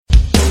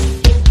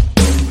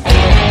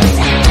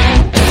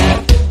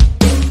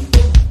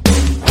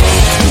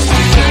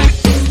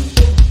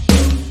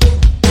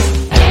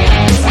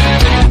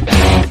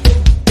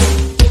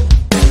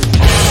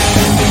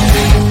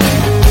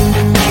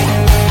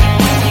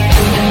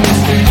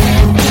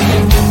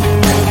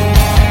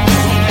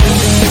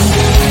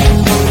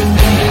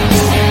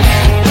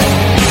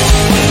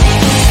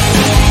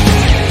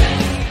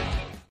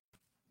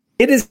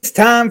It is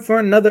time for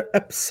another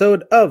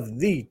episode of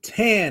the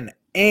Tan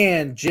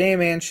and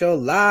J-Man Show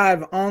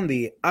live on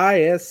the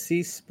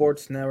ISC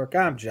Sports Network.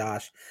 I'm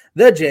Josh,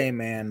 the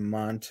J-Man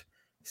Munt,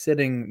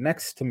 sitting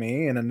next to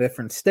me in a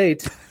different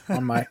state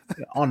on my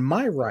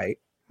right.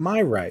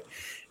 My right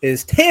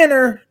is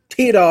Tanner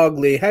T-Dog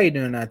Lee. How you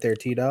doing out there,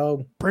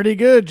 T-Dog? Pretty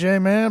good,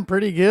 J-Man.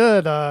 Pretty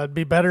good. It'd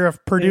be better if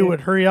Purdue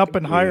would hurry up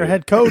and hire a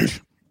head coach.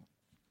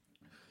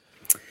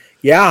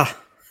 Yeah.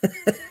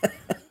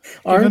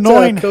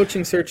 Aren't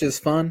coaching searches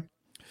fun?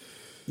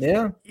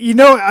 Yeah. You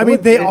know, I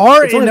mean, they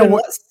are in a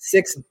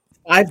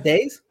 5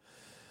 days.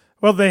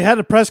 Well, they had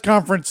a press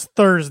conference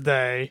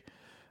Thursday,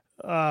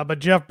 but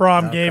Jeff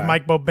Brom gave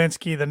Mike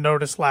Bobinski the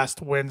notice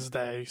last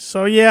Wednesday.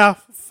 So, yeah,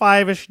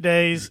 5-ish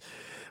days.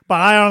 But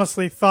I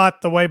honestly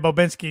thought the way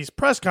Bobinski's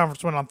press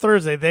conference went on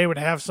Thursday, they would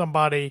have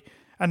somebody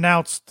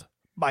announced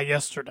by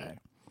yesterday.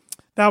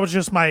 That was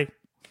just my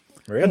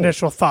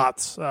initial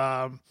thoughts.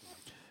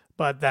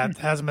 But that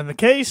hasn't been the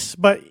case.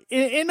 But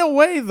in a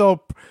way,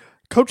 though,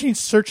 coaching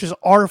searches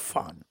are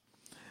fun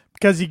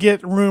because you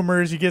get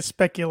rumors, you get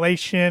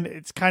speculation.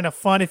 It's kind of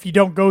fun if you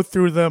don't go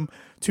through them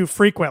too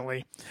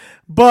frequently.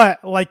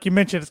 But like you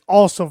mentioned, it's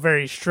also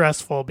very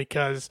stressful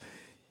because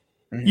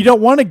you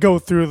don't want to go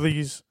through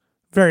these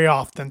very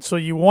often. So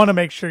you want to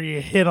make sure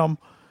you hit them,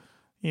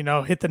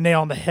 hit the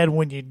nail on the head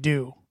when you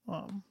do.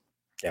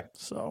 It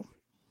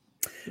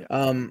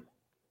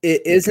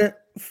isn't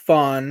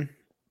fun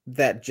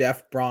that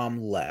Jeff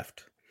Brom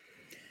left.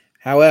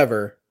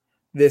 However,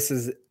 this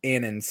is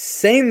an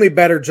insanely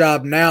better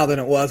job now than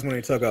it was when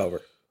he took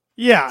over.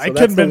 Yeah, so it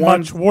couldn't have been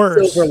much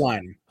worse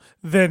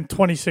than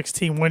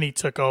 2016 when he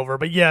took over.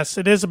 But yes,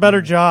 it is a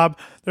better job.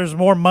 There's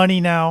more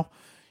money now,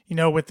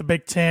 with the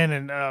Big Ten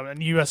and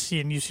USC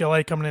and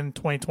UCLA coming in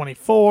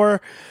 2024.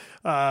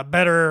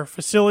 Better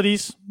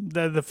facilities.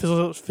 The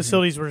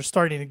facilities were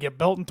starting to get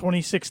built in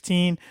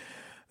 2016.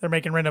 They're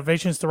making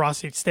renovations to Ross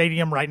State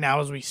Stadium right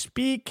now as we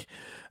speak.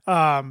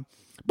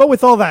 But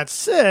with all that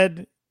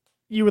said,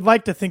 you would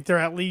like to think they're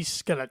at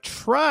least going to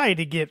try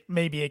to get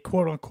maybe a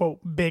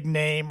quote-unquote big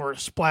name or a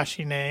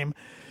splashy name.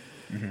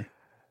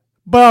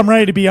 But I'm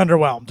ready to be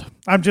underwhelmed.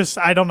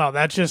 I don't know.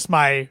 That's just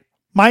my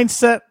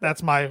mindset.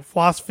 That's my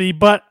philosophy.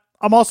 But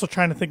I'm also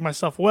trying to think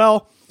myself,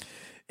 well,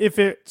 if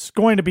it's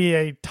going to be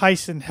a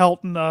Tyson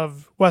Helton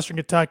of Western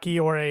Kentucky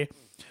or a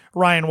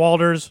Ryan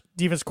Walters,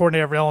 defense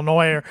coordinator of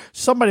Illinois, or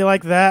somebody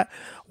like that,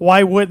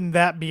 why wouldn't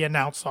that be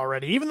announced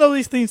already? Even though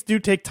these things do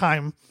take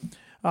time.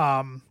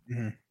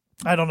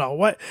 I don't know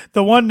what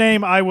the one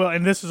name I will,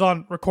 and this is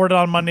recorded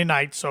on Monday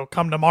night. So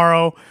come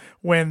tomorrow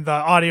when the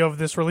audio of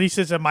this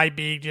releases, it might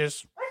be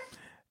just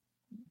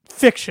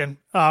fiction.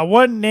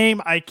 One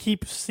name I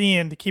keep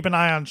seeing to keep an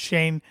eye on,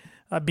 Shane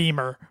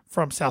Beamer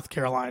from South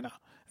Carolina.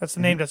 That's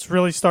the name that's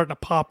really starting to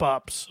pop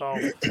up. So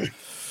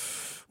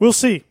we'll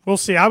see.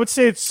 I would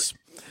say it's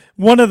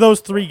one of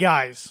those three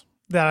guys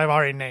that I've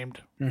already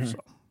named. So.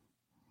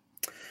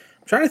 I'm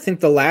trying to think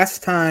the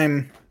last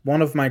time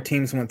one of my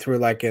teams went through,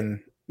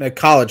 the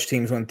college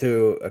teams went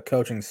through a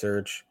coaching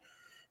search.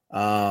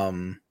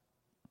 The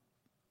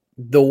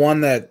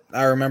one that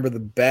I remember the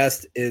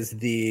best is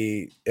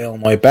the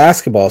Illinois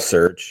basketball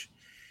search.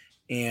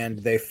 And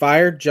they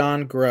fired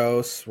John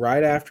Gross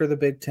right after the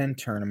Big Ten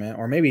tournament,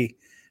 or maybe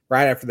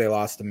right after they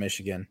lost to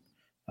Michigan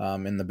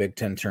in the Big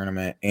Ten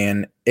tournament.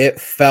 And it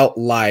felt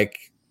like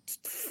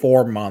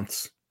 4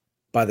 months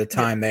by the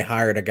time they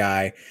hired a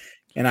guy.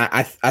 And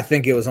I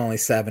think it was only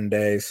 7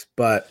 days.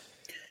 But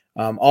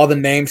all the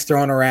names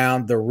thrown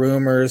around, the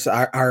rumors,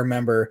 I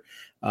remember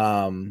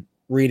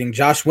reading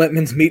Josh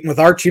Whitman's meeting with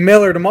Archie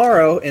Miller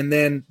tomorrow, and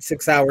then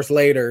 6 hours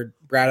later,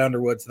 Brad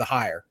Underwood's the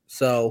hire.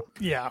 So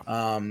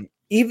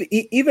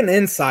even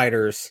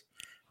insiders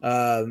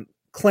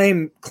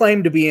claim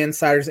to be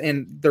insiders,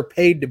 and they're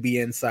paid to be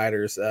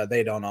insiders.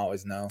 They don't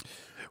always know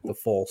the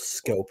full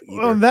scope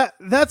either. Well,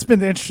 that's been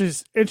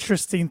the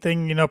interesting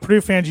thing.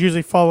 Purdue fans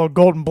usually follow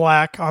Gold and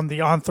Black on the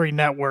On3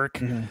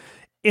 network.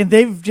 And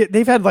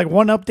they've had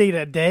one update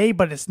a day,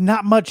 but it's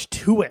not much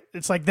to it.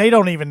 It's like they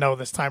don't even know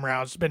this time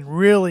around. It's been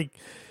really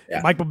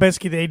Mike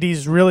Bobinski, the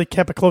AD's really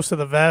kept it close to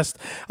the vest.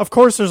 Of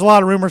course, there's a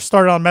lot of rumors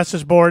started on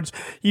message boards.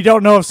 You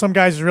don't know if some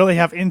guys really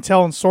have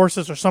intel and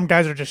sources or some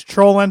guys are just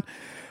trolling.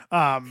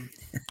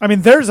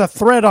 There's a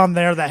thread on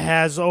there that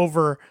has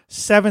over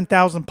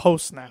 7,000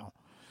 posts now.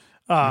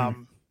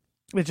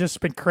 It's just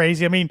been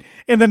crazy.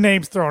 And the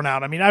names thrown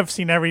out. I've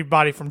seen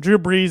everybody from Drew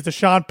Brees to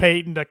Sean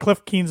Payton to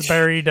Cliff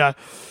Kingsbury to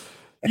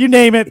you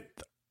name it.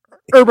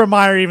 Urban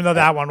Meyer, even though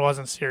that one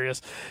wasn't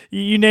serious.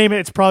 You name it,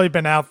 it's probably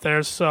been out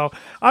there. So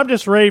I'm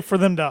just ready for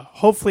them to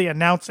hopefully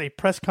announce a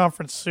press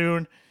conference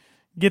soon,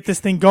 get this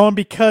thing going,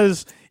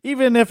 because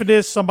even if it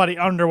is somebody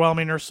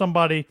underwhelming or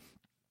somebody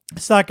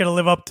it's not going to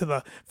live up to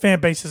the fan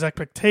base's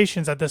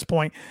expectations at this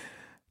point,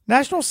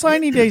 National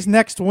Signing Day is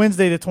next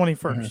Wednesday, the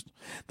 21st.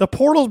 The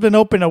portal's been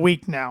open a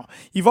week now.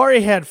 You've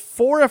already had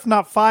 4, if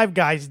not 5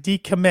 guys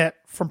decommit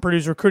from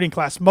Purdue's recruiting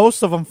class.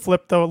 Most of them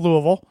flipped to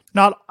Louisville.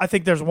 I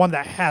think there's one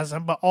that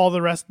hasn't, but all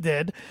the rest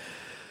did.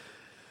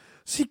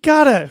 So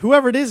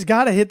whoever it is,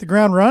 gotta hit the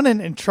ground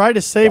running and try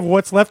to save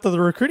what's left of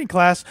the recruiting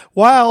class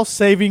while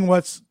saving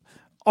what's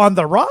on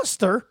the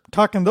roster,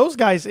 talking those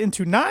guys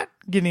into not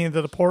getting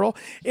into the portal,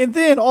 and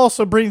then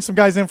also bringing some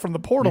guys in from the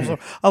portal. So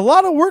a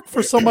lot of work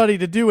for somebody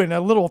to do in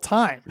a little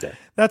time. Yeah.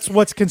 That's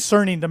what's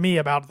concerning to me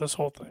about this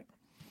whole thing.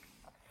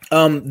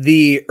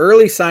 The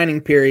early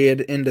signing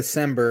period in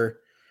December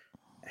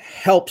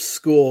helps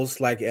schools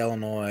like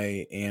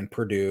Illinois and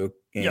Purdue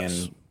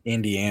and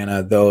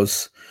Indiana,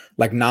 those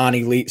like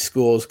non-elite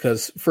schools,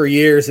 because for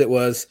years it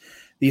was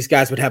these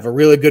guys would have a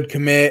really good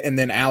commit, and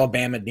then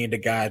Alabama needed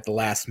a guy at the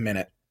last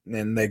minute.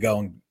 And they go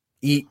and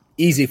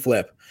easy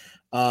flip.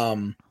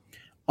 On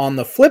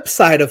the flip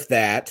side of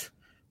that,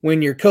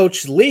 when your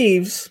coach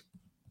leaves,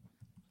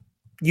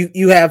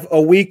 you have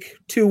a week,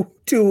 two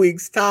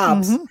weeks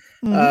tops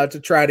to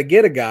try to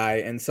get a guy,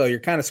 and so you're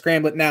kind of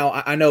scrambling. Now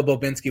I know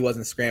Bobinski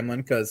wasn't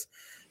scrambling because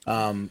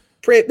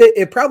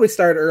it probably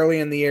started early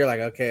in the year. Like,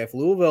 okay, if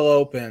Louisville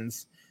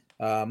opens,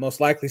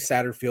 most likely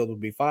Satterfield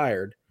would be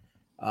fired.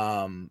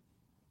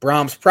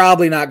 Brom's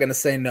probably not going to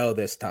say no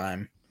this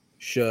time.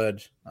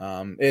 Should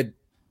it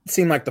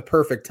seemed like the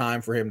perfect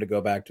time for him to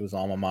go back to his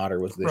alma mater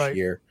was this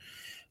year.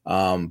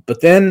 But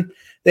then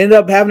they ended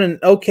up having an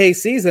okay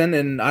season,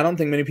 and I don't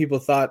think many people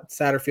thought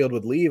Satterfield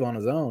would leave on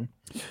his own.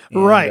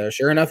 And,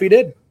 sure enough, he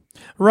did.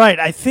 Right.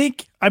 I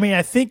think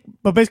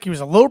Bobinski was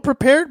a little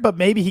prepared, but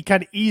maybe he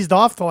kind of eased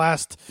off the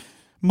last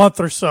month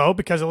or so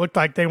because it looked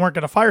like they weren't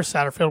going to fire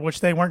Satterfield, which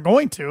they weren't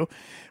going to.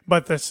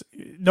 But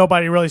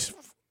nobody really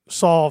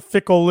saw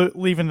Fickell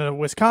leaving to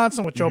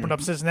Wisconsin, which opened up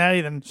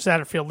Cincinnati, then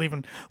Satterfield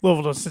leaving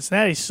Louisville to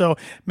Cincinnati. So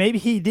maybe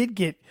he did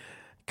get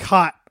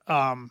caught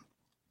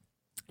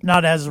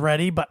not as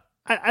ready, but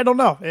I don't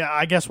know.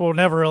 I guess we'll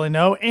never really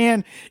know.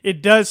 And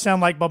it does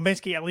sound like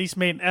Bobinski at least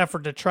made an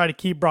effort to try to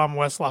keep Brom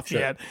West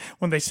Lafayette. Sure.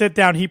 When they sit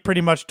down, he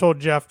pretty much told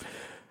Jeff,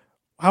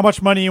 how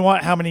much money you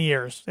want, how many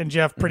years? And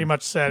Jeff pretty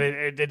much said,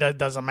 it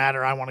doesn't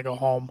matter. I want to go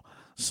home.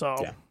 So,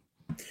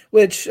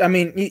 Which, I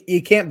mean,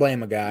 you can't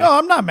blame a guy. No,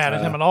 I'm not mad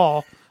at him at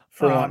all.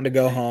 For wanting to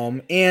go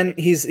home, and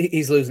he's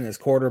losing his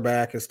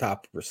quarterback, his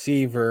top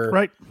receiver,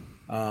 right?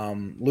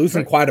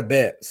 Losing quite a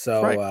bit.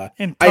 So,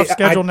 and tough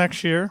schedule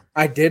next year.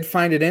 I did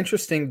find it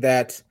interesting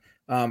that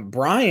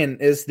Brian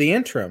is the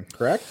interim,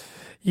 correct?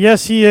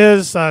 Yes, he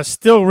is.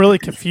 Still really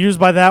confused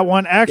by that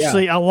one.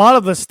 Actually, a lot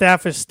of the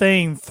staff is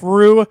staying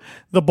through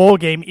the bowl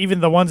game, even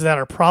the ones that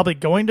are probably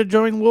going to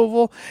join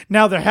Louisville.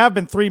 Now, there have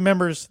been 3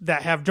 members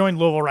that have joined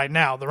Louisville right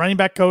now: the running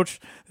back coach,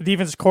 the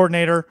defensive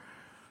coordinator,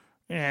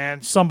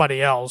 and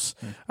somebody else.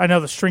 I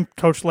know the strength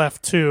coach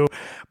left too,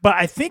 but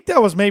I think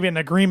that was maybe an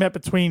agreement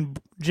between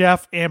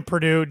Jeff and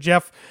Purdue.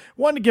 Jeff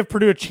wanted to give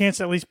Purdue a chance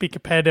to at least be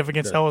competitive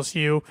against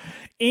LSU.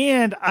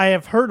 And I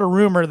have heard a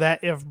rumor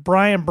that if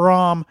Brian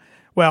Brom,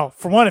 well,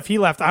 for one, if he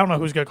left, I don't know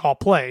who's going to call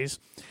plays.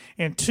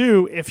 And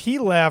 2, if he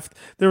left,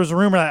 there was a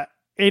rumor that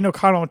Aiden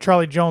O'Connell and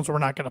Charlie Jones were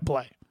not going to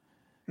play.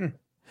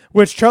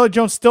 Which Charlie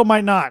Jones still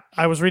might not.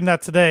 I was reading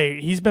that today.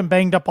 He's been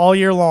banged up all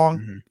year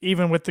long,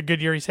 even with the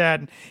good year he's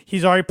had.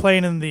 He's already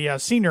playing in the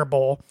Senior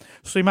Bowl,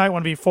 so he might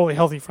want to be fully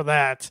healthy for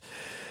that.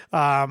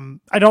 I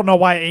don't know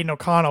why Aiden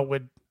O'Connell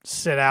would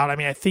sit out. I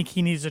mean, I think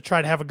he needs to try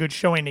to have a good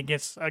showing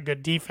against a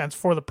good defense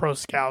for the pro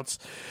scouts.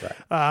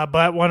 Right.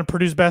 But one of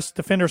Purdue's best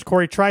defenders,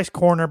 Corey Trice,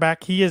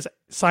 cornerback, he is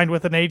signed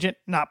with an agent,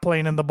 not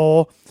playing in the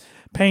bowl.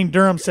 Payne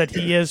Durham said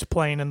he is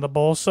playing in the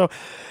bowl. So,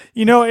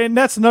 and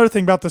that's another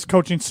thing about this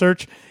coaching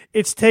search.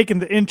 It's taken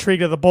the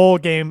intrigue of the bowl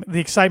game, the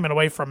excitement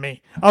away from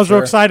me. I was real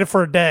excited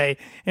for a day,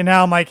 and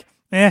now I'm like,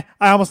 I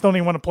almost don't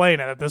even want to play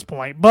in it at this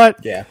point. But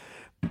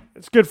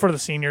it's good for the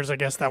seniors, I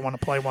guess, that want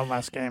to play one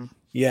last game.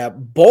 Yeah,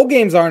 bowl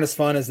games aren't as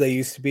fun as they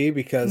used to be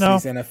because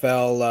these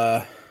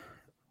NFL,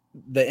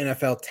 the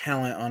NFL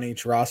talent on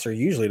each roster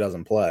usually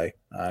doesn't play.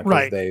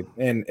 Right.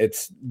 And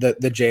it's the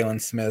Jalen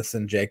Smiths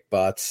and Jake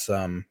Butts,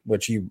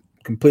 which you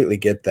completely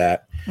get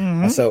that.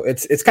 So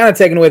it's kind of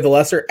taken away the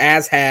luster,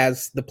 as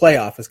has the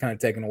playoff has kind of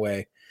taken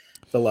away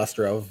the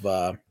luster of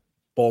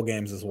bowl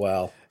games as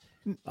well.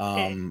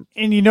 And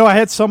I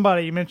had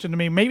somebody mention to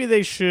me, maybe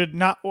they should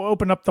not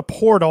open up the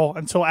portal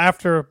until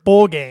after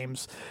bowl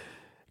games.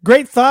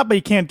 Great thought, but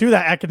you can't do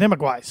that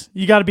academic wise.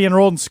 You got to be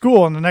enrolled in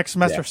school and the next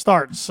semester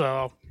starts.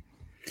 So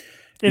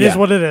it is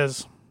what it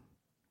is.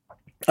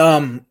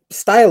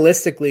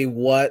 Stylistically,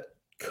 what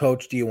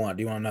coach do you want?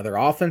 Do you want another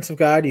offensive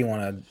guy? Do you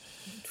want to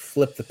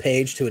flip the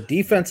page to a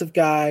defensive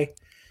guy?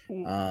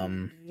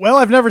 Well,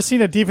 I've never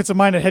seen a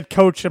defensive-minded head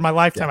coach in my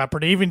lifetime at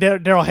Purdue. Even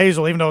Darrell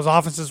Hazel, even though his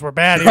offenses were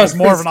bad, he was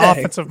more of an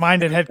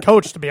offensive-minded head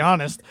coach, to be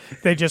honest.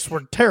 They just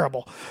were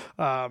terrible.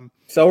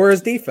 So were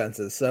his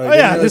defenses. So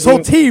this whole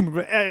team,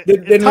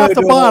 top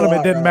to bottom,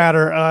 it didn't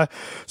matter.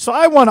 So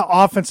I want an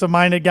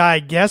offensive-minded guy, I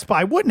guess, but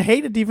I wouldn't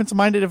hate a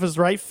defensive-minded if it's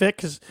the right fit,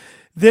 because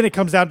then it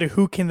comes down to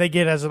who can they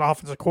get as an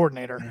offensive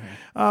coordinator.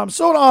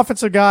 So an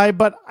offensive guy,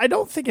 but I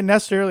don't think it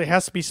necessarily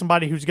has to be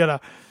somebody who's going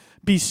to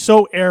be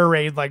so air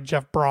raid like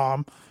Jeff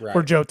Brom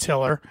or Joe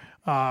Tiller.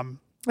 I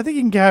think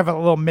you can have a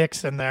little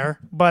mix in there.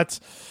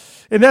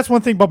 And that's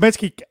one thing,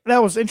 Bobinski,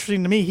 that was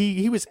interesting to me.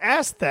 He was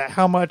asked that,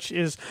 how much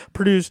is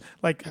Purdue's,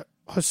 like,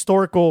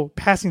 historical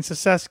passing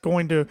success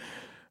going to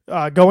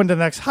go into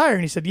the next hire?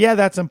 And he said, yeah,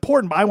 that's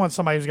important, but I want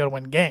somebody who's going to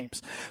win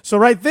games. So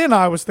right then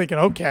I was thinking,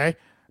 okay,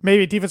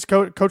 maybe a defense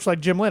coach like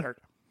Jim Leonhard.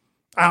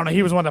 I don't know.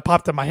 He was one that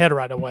popped in my head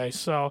right away.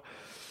 So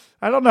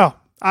I don't know.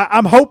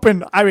 I'm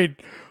hoping,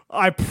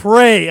 I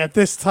pray at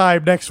this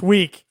time next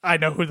week I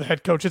know who the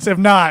head coach is. If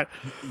not,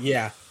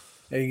 yeah,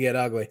 you get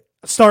ugly.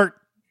 Start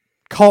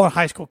calling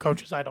high school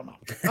coaches. I don't know.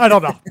 I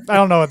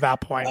don't know at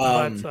that point.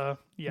 But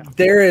yeah,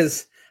 there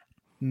is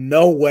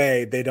no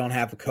way they don't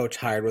have a coach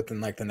hired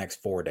within like the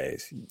next 4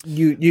 days.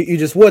 You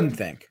just wouldn't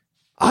think.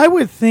 I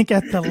would think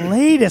at the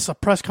latest a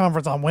press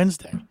conference on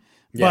Wednesday.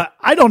 Yeah. But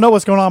I don't know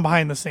what's going on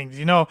behind the scenes.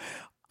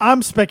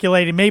 I'm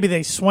speculating maybe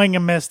they swing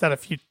and missed at a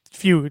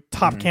few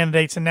top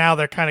candidates, and now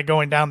they're kind of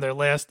going down their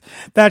list.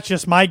 That's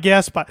just my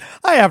guess, but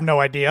I have no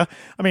idea.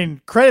 I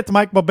mean, credit to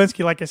Mike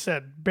Bobinski, like I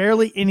said,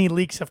 barely any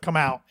leaks have come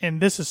out, and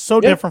this is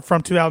so different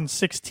from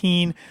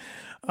 2016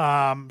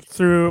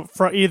 through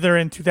either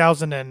in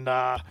 2000 and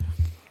 8,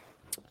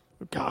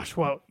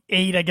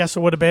 I guess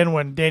it would have been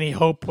when Danny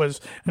Hope was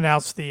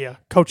announced the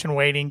coach in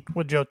waiting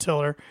with Joe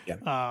Tiller.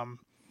 Yeah.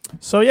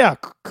 So, yeah,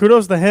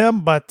 kudos to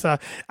him. But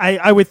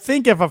I would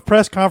think if a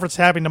press conference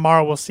happening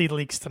tomorrow, we'll see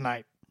leaks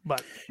tonight.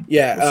 But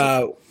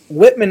yeah,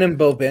 Whitman and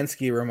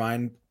Bobinski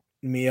remind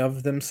me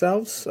of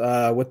themselves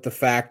with the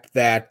fact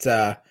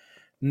that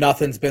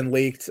nothing's been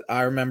leaked.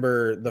 I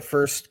remember the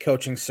first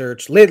coaching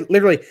search,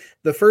 literally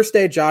the first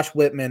day Josh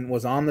Whitman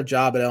was on the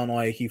job at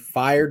Illinois, he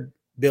fired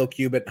Bill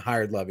Cubit and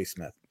hired Lovie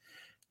Smith.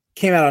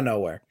 Came out of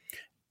nowhere.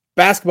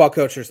 Basketball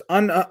coaches,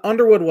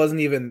 Underwood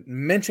wasn't even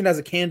mentioned as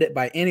a candidate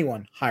by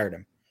anyone, hired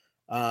him.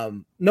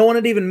 No one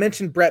had even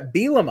mentioned Brett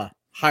Bielema,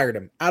 hired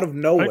him out of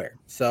nowhere. Right.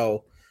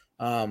 So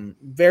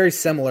very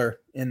similar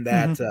in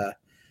that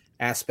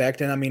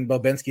aspect. And I mean,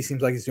 Bobinski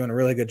seems like he's doing a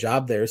really good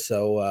job there.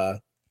 So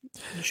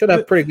you should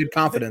have pretty good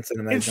confidence in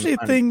him. Interesting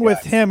thing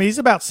with him, he's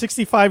about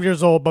 65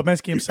 years old,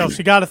 Bobinski himself. So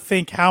you got to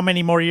think, how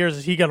many more years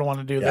is he going to want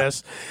to do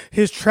this?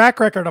 His track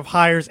record of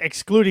hires,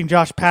 excluding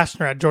Josh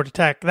Pastner at Georgia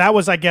Tech, that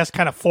was, I guess,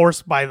 kind of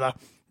forced by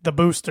the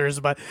boosters.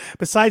 But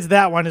besides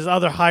that one, his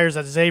other hires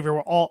at Xavier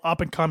were all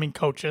up-and-coming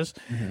coaches.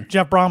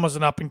 Jeff Brom was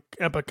an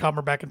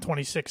up-and-comer back in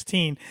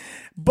 2016.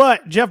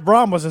 But Jeff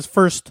Brom was his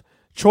first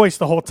choice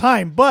the whole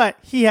time, but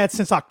he had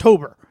since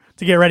October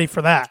to get ready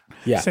for that.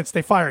 Since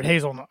they fired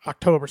Hazel in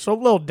October. So a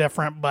little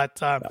different, but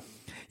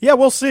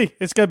we'll see.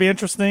 It's going to be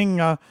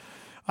interesting.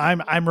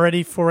 I'm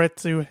ready for it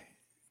to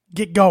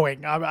get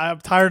going.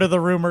 I'm tired of the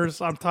rumors.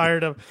 I'm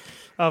tired of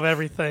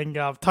everything.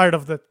 I'm tired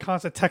of the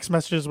constant text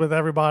messages with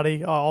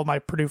everybody, all my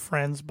Purdue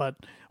friends. But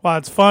while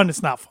it's fun,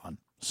 it's not fun.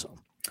 So.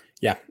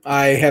 Yeah,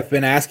 I have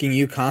been asking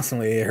you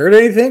constantly, heard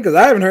anything? Because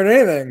I haven't heard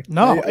anything.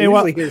 No. I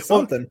usually hear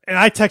something. And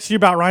I texted you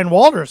about Ryan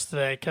Walters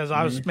today because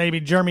I was maybe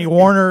Jeremy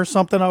Warner or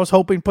something. I was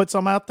hoping put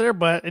some out there,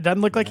 but it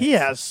doesn't look like he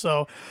has.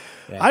 So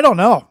I don't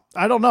know.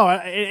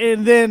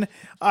 And then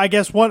I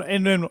guess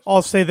and then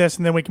I'll say this,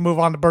 and then we can move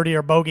on to Birdie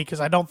or Bogey,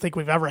 because I don't think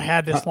we've ever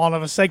had this long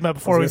of a segment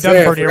before we've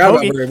done Birdie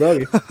or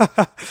Bogey.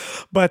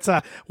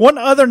 But one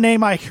other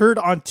name I heard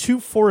on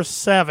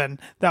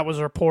 247 that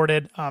was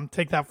reported,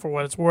 take that for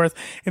what it's worth,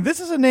 and this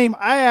is a name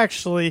I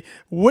actually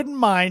wouldn't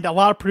mind, a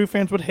lot of Purdue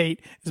fans would hate,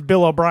 is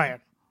Bill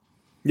O'Brien.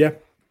 Yeah.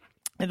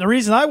 And the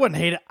reason I wouldn't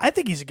hate it, I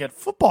think he's a good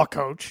football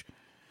coach.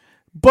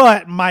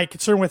 But my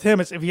concern with him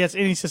is if he has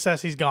any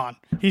success, he's gone.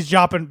 He's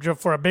jobbing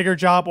for a bigger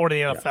job or the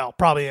NFL,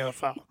 probably the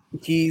NFL.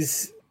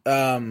 He's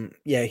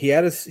he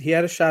had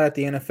a shot at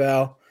the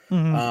NFL.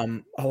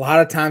 A lot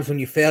of times when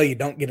you fail, you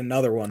don't get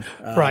another one.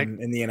 Right.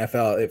 In the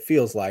NFL, it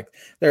feels like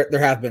there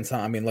have been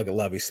some. I mean, look at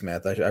Lovie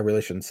Smith. I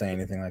really shouldn't say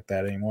anything like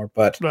that anymore.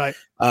 But right.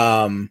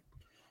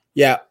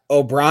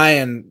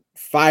 O'Brien,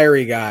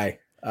 fiery guy.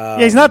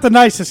 He's not the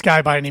nicest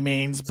guy by any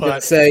means,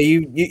 but say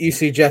you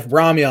see Jeff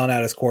Brom yelling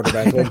at his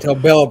quarterback until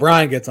Bill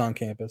O'Brien gets on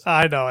campus.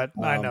 I know it.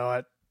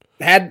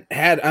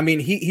 I mean,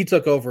 he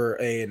took over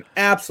an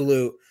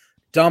absolute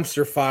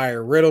dumpster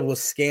fire riddled with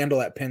scandal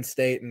at Penn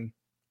State and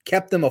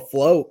kept them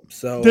afloat.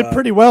 So did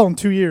pretty well in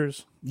 2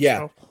 years.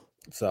 Yeah.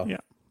 So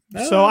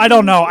I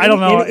don't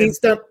know.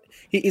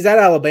 He's at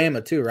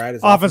Alabama too, right? As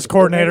offense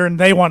coordinator, and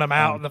they want him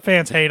out, and the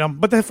fans hate him.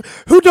 But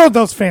who don't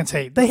those fans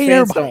hate? They hate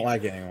fans everybody. Don't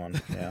like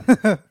anyone. Yeah.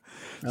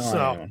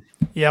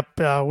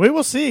 We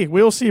will see.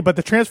 But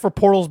the transfer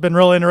portal's been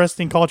real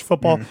interesting. College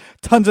football,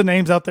 tons of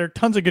names out there,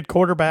 tons of good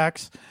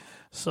quarterbacks.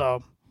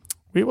 So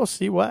we will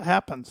see what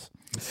happens.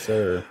 Yes,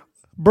 sir.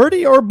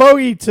 Birdie or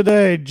Bogey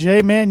today,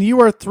 Jay? Man, you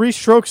are 3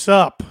 strokes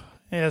up.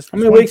 Yes. How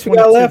many weeks we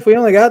got left? We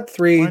only got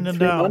three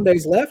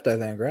Mondays left, I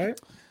think. Right?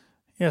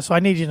 Yeah. So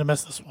I need you to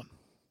miss this one.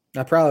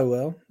 I probably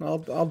will.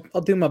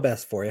 I'll do my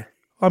best for you.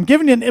 I'm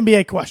giving you an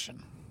NBA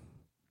question.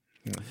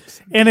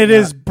 And it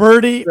is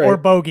Birdie or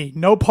Bogey.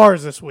 No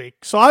pars this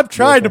week. So I've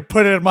tried to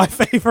put it in my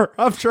favor.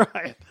 I'm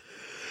trying.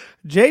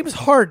 James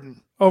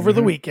Harden over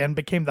the weekend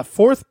became the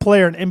 4th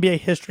player in NBA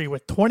history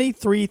with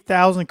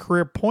 23,000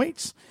 career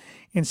points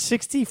and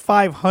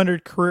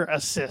 6,500 career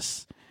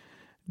assists.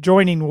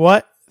 Joining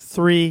what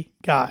 3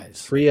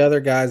 guys? 3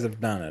 other guys have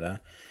done it, huh?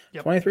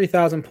 Yep.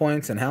 23,000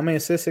 points and how many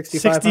assists?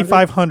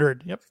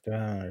 6,500. Yep.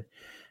 Man,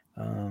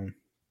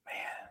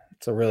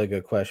 it's a really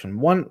good question.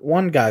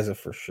 One guy's a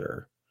for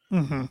sure.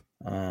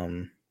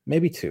 Mm-hmm.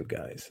 Maybe two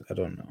guys. I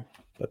don't know,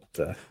 but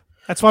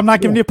that's why I'm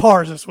not giving you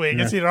pars this week.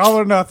 Yeah. It's either all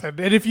or nothing.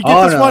 And if you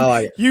get this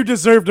one, you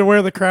deserve to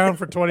wear the crown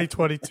for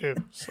 2022.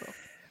 So.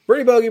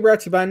 Birdie Bogey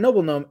brought to you by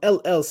Noble Gnome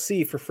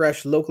LLC for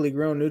fresh, locally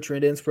grown,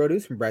 nutrient-dense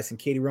produce from Bryce and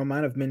Katie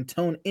Romine of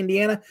Mentone,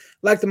 Indiana.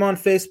 Like them on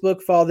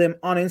Facebook, follow them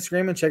on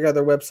Instagram, and check out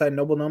their website,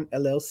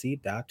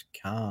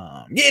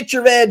 noblegnomellc.com. Get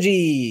your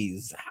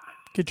veggies.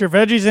 Get your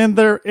veggies in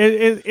their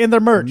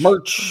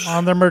merch.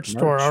 On their merch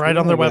store, all right,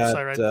 on their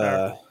website right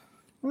there.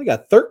 We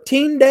got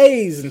 13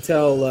 days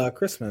until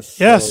Christmas.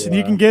 Yes, and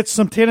you can get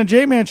some Tan and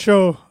J-Man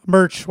Show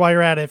merch while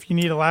you're at it if you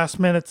need a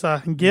last-minute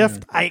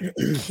gift. I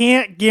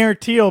can't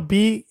guarantee it'll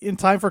be in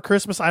time for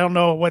Christmas. I don't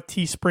know what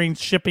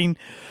Teespring's shipping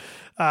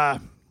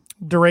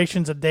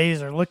durations of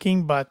days are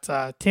looking, but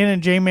Tan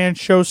and J-Man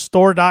Show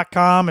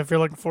store.com if you're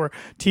looking for a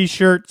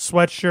T-shirt,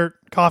 sweatshirt,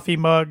 coffee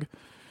mug,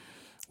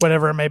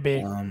 whatever it may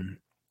be.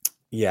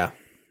 Yeah.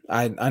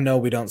 I know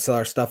we don't sell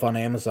our stuff on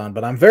Amazon,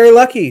 but I'm very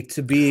lucky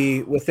to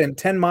be within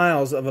 10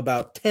 miles of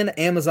about 10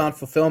 Amazon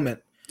fulfillment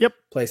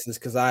places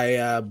because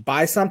I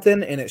buy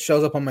something and it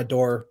shows up on my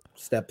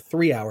doorstep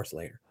 3 hours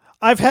later.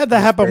 I've had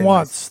that happen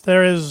once. Nice.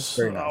 There is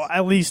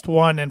at least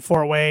one in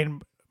Fort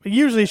Wayne. It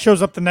usually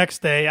shows up the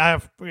next day. I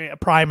have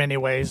Prime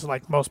anyways,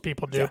 like most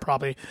people do,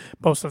 probably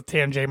most of the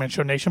Tan J-Man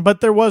Show Nation. But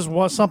there was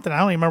something, I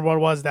don't even remember what it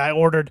was, that I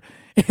ordered,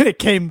 and it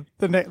came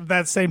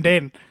that same day.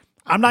 And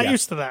I'm not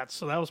used to that,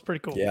 so that was pretty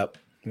cool. Yep.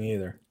 Me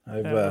either.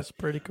 That's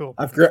pretty cool.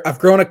 I've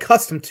grown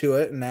accustomed to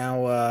it, and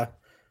now I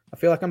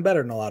feel like I'm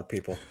better than a lot of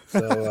people.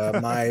 So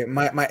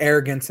my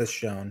arrogance has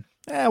shown.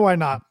 Why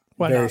not?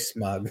 Very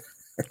smug.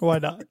 Why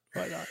not?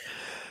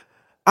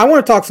 I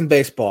want to talk some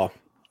baseball.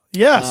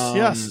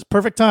 Yes.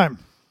 Perfect time.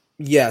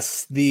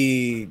 Yes,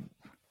 the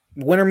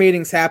winter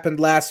meetings happened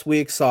last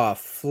week. Saw a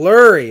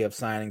flurry of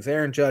signings.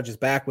 Aaron Judge is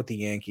back with the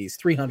Yankees.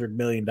 $300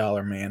 million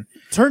man.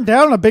 Turned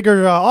down a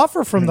bigger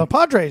offer from the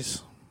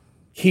Padres.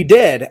 He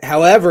did.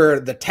 However,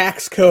 the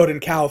tax code in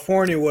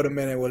California would have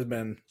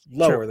been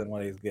lower than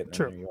what he's getting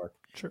in New York.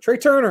 Trey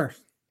Turner,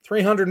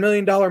 $300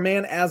 million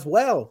man as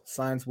well,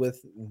 signs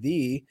with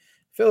the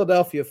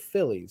Philadelphia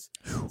Phillies.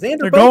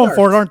 They're going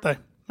for it, aren't they?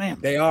 Man,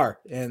 they are,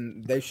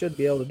 and they should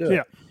be able to do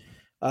it.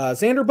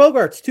 Xander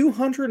Bogaerts,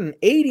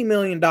 $280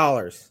 million.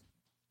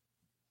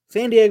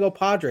 San Diego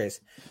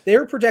Padres. They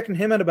were projecting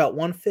him at about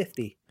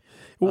 $150.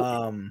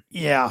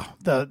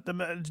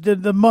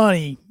 The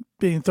money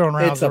being thrown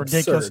around is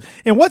ridiculous.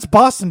 And what's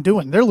Boston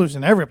doing? They're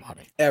losing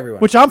everybody. Everyone.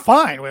 Which I'm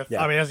fine with.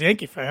 Yeah. I mean, as a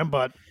Yankee fan,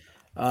 but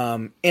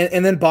and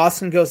then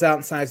Boston goes out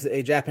and signs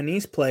a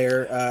Japanese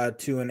player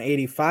to an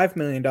 $85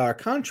 million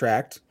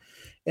contract.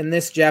 And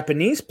this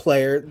Japanese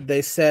player,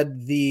 they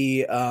said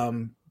the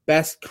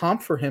best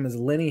comp for him is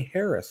Lenny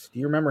Harris. Do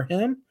you remember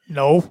him?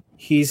 No.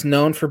 He's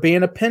known for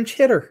being a pinch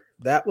hitter.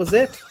 That was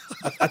it.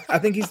 I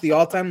think he's the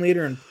all-time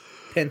leader in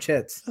pinch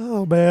hits.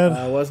 Oh,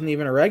 man. Wasn't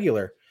even a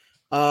regular.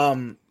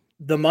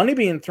 The money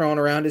being thrown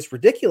around is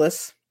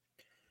ridiculous.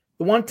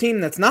 The one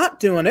team that's not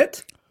doing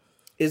it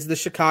is the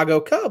Chicago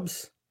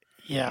Cubs.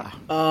 Yeah.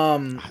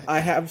 I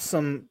have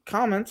some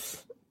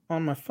comments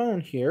on my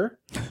phone here.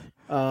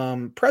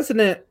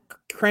 President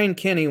Crane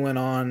Kenny went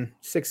on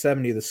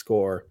 670 The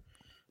Score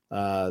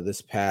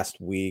this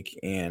past week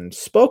and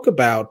spoke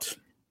about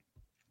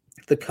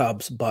the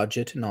Cubs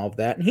budget and all of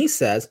that. And he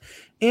says,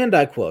 and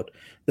I quote,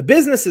 "The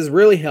business is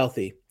really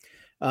healthy.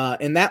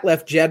 And that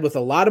left Jed with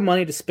a lot of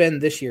money to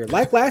spend this year,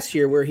 like last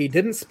year, where he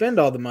didn't spend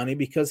all the money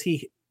because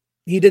he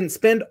didn't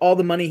spend all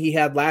the money he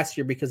had last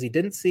year because he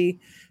didn't see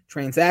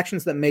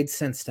transactions that made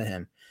sense to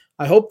him.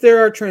 I hope there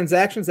are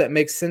transactions that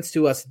make sense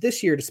to us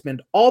this year to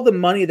spend all the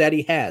money that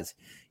he has.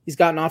 He's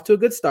gotten off to a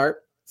good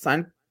start,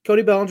 signed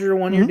Cody Bellinger to a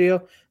one-year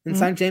deal, and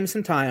signed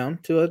Jameson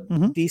Taillon to a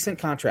decent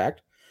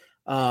contract.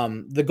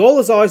 The goal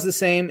is always the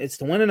same. It's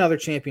to win another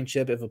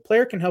championship. If a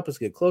player can help us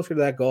get closer to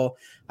that goal,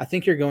 I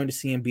think you're going to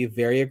see him be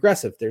very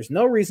aggressive. There's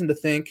no reason to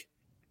think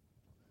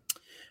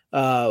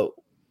we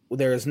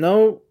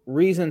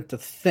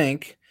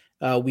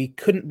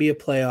couldn't be a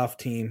playoff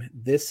team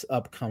this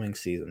upcoming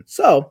season."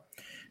 So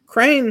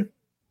Crane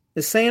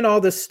is saying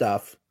all this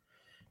stuff,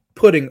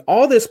 putting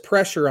all this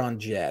pressure on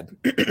Jed.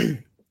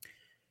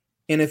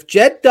 And if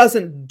Jed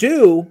doesn't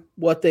do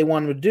what they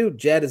want him to do,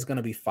 Jed is going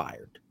to be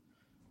fired.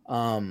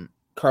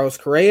 Carlos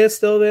Correa is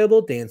still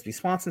available. Dansby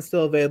Swanson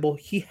still available.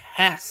 He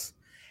has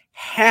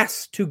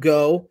to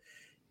go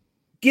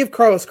give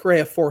Carlos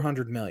Correa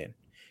 $400 million.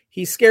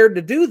 He's scared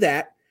to do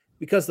that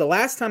because the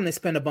last time they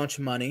spent a bunch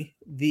of money,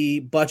 the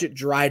budget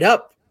dried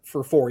up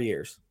for 4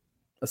 years,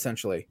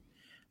 essentially.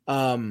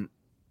 So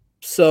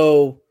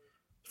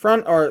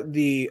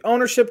the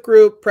ownership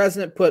group,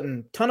 president, putting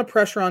a ton of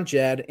pressure on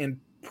Jed and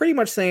pretty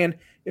much saying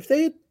if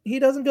he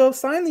doesn't go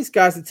sign these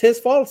guys, it's his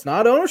fault. It's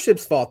not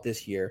ownership's fault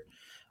this year.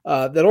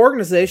 That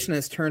organization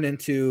has turned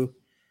into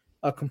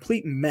a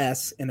complete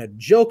mess and a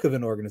joke of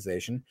an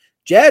organization.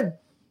 Jed,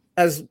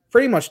 has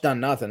pretty much done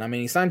nothing. I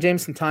mean, he signed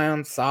Jameson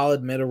Taillon,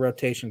 solid middle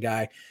rotation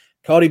guy.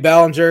 Cody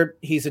Bellinger,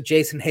 he's a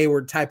Jason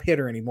Hayward type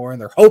hitter anymore, and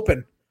they're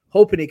hoping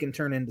he can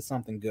turn into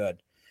something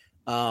good.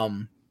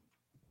 You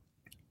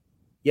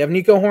have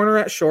Nico Horner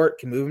at short,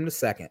 can move him to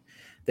second.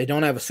 They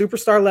don't have a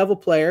superstar level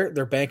player.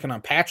 They're banking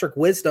on Patrick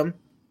Wisdom,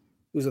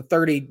 who's a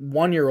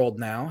 31-year-old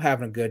now,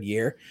 having a good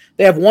year.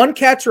 They have one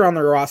catcher on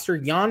their roster,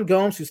 Yan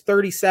Gomes, who's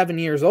 37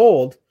 years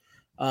old.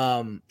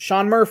 Sean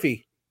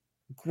Murphy,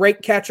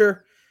 great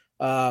catcher,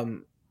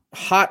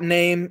 hot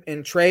name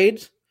in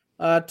trade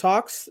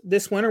talks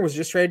this winter, was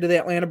just traded to the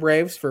Atlanta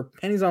Braves for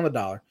pennies on the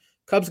dollar.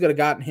 Cubs could have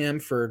gotten him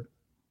for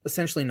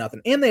essentially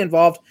nothing. And they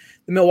involved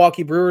the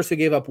Milwaukee Brewers, who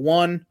gave up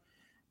one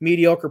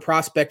mediocre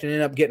prospect and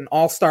ended up getting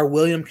all-star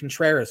William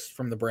Contreras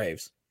from the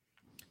Braves.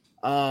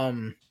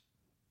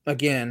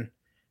 Again,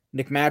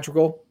 Nick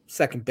Madrigal,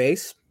 second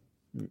base.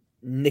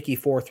 Nicky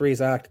 4-3,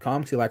 as I like to call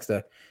him, because he likes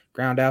to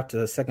ground out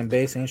to second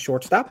base and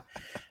shortstop.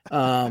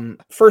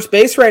 First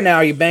base right now,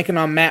 are you banking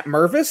on Matt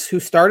Mervis, who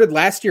started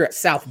last year at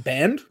South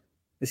Bend?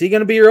 Is he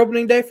going to be your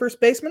opening day first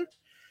baseman?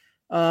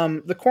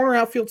 The corner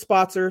outfield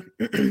spots are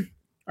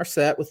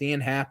set with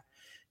Ian Happ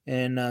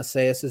and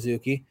Seiya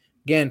Suzuki.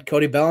 Again,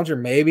 Cody Bellinger,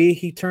 maybe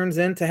he turns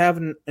into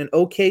having an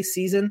okay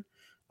season.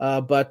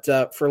 But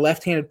for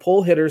left-handed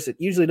pull hitters, it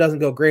usually doesn't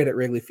go great at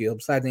Wrigley Field,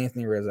 besides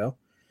Anthony Rizzo.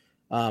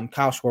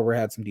 Kyle Schwarber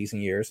had some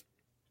decent years.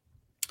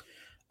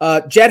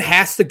 Jed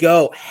has to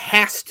go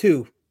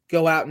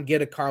out and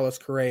get a Carlos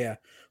Correa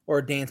or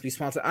a Dansby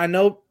Swanson. I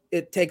know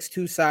it takes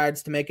two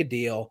sides to make a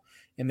deal,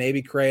 and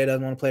maybe Correa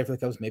doesn't want to play for the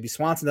Cubs. Maybe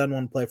Swanson doesn't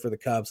want to play for the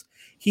Cubs.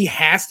 He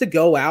has to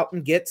go out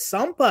and get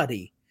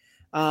somebody.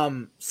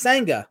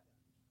 Senga,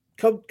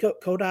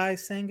 Kodai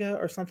Senga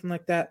or something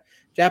like that.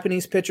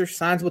 Japanese pitcher,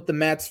 signs with the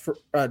Mets for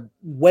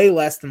way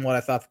less than what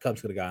I thought the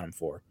Cubs could have got him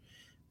for.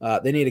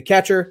 They need a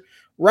catcher.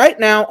 Right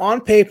now,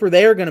 on paper,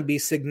 they are going to be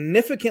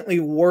significantly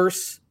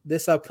worse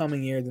this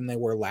upcoming year than they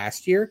were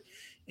last year.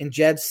 And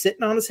Jed's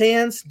sitting on his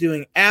hands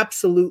doing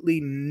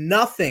absolutely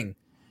nothing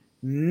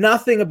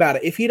about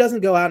it. If he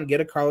doesn't go out and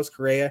get a Carlos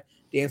Correa,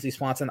 Dansby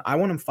Swanson, I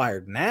want him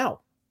fired now.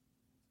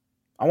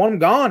 I want him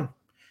gone.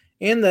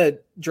 And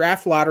the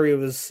draft lottery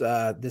was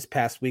this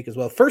past week as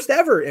well. First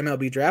ever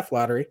MLB draft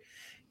lottery.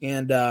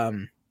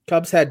 And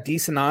Cubs had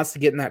decent odds to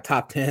get in that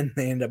top 10.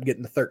 They ended up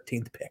getting the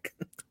 13th pick.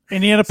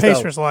 Indiana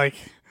Pacers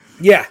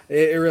Yeah,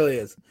 it really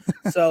is.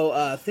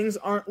 So things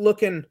aren't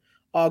looking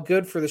all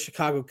good for the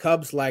Chicago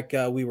Cubs like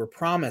we were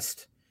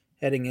promised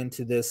heading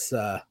into this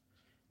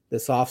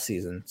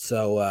offseason.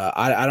 So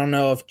I don't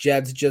know if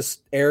Jed's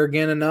just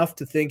arrogant enough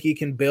to think he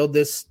can build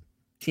this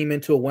team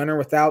into a winner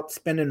without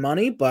spending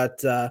money,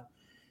 but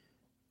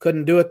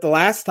couldn't do it the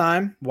last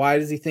time. Why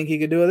does he think he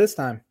could do it this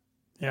time?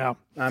 Yeah.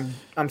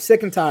 I'm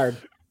sick and tired.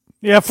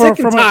 Yeah,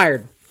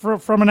 tired.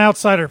 From an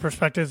outsider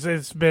perspective,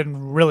 it's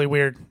been really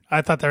weird.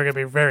 I thought they were going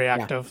to be very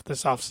active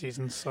this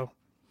offseason. So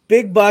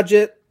big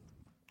budget,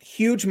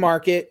 huge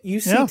market.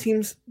 You see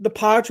teams, the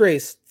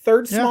Padres,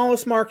 third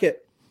smallest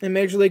market in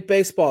Major League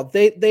Baseball.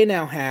 They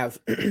now have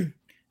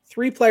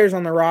 3 players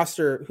on the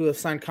roster who have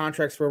signed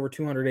contracts for over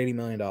 $280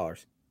 million.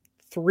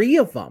 3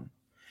 of them.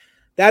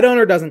 That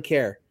owner doesn't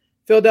care.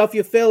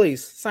 Philadelphia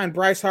Phillies signed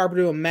Bryce Harper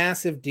to a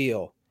massive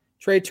deal.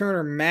 Trey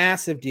Turner,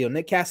 massive deal.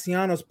 Nick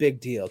Castellanos, big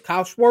deal.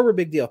 Kyle Schwarber,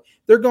 big deal.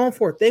 They're going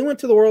for it. They went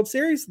to the World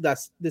Series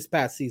this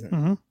past season.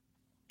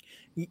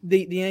 Mm-hmm.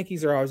 The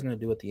Yankees are always going to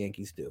do what the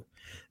Yankees do.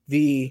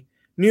 The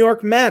New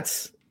York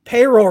Mets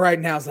payroll right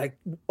now is like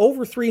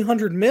over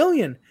 $300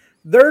 million.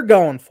 They're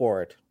going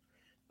for it.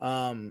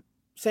 San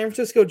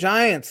Francisco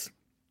Giants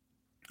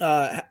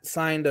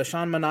signed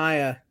Sean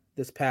Manaea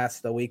this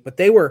past week, but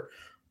they were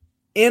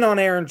in on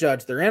Aaron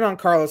Judge. They're in on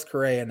Carlos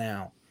Correa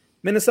now.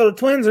 Minnesota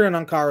Twins are in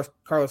on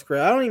Carlos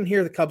Correa. I don't even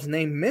hear the Cubs'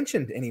 name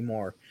mentioned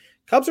anymore.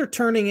 Cubs are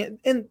turning it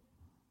in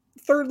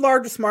third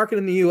largest market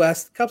in the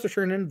U.S. The Cubs are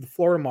turning into the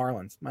Florida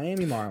Marlins,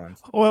 Miami Marlins.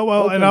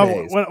 Well, and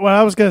what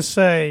I was going to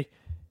say,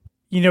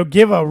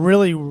 give a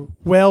really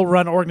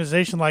well-run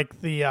organization like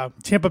the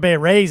Tampa Bay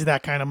Rays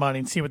that kind of money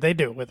and see what they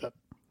do with it.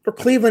 For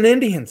Cleveland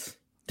Indians,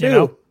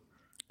 too.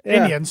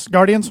 Indians,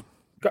 Guardians.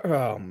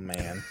 Oh,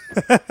 man.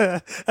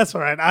 That's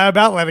all right. I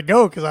about let it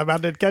go because I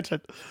about didn't catch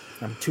it.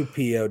 I'm too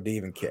PO'd to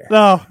even care.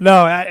 No,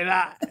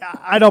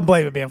 I don't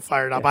blame it being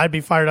fired up. I'd be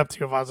fired up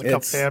too if I was a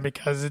Cubs fan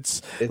because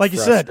it's like you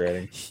said,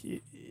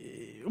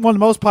 one of the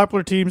most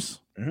popular teams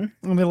in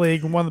the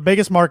league, one of the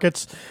biggest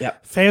markets.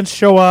 Yep. Fans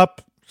show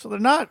up, so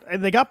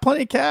they got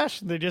plenty of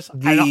cash. They just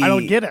I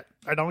don't get it.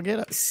 I don't get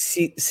it.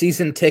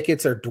 Season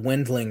tickets are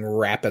dwindling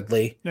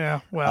rapidly.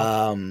 Yeah,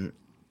 well,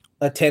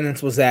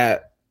 attendance was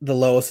at the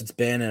lowest it's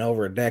been in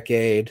over a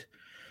decade.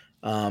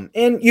 And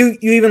you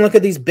even look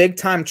at these big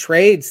time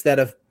trades that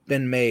have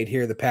been made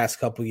here the past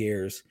couple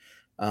years.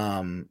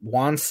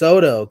 Juan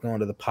Soto going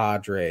to the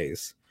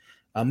Padres,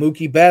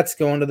 Mookie Betts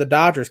going to the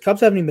Dodgers. Cubs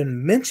haven't even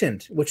been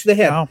mentioned, which they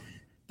had. Wow.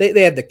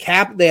 They had the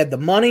cap, they had the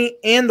money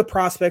and the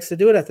prospects to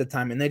do it at the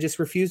time, and they just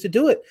refused to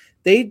do it.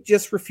 They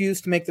just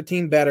refused to make the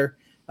team better.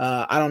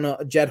 I don't know.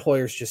 Jed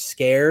Hoyer's just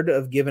scared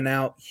of giving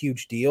out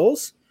huge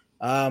deals.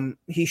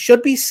 He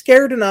should be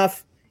scared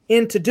enough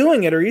into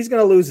doing it or he's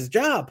going to lose his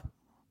job.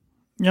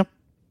 Yep.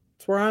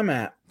 That's where I'm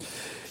at.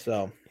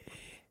 So.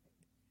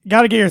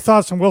 Got to get your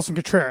thoughts on Wilson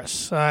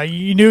Contreras.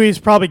 You knew he's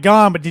probably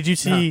gone, but did you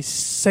see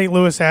St.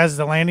 Louis as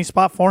the landing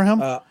spot for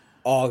him?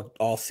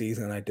 All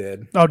season I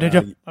did. Oh, did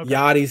you? Okay.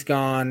 Yachty's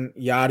gone.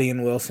 Yachty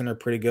and Wilson are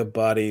pretty good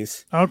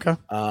buddies. Okay.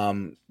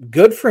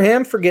 Good for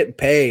him for getting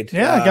paid.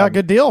 Yeah, got a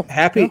good deal.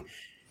 Happy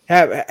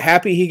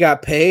he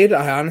got paid.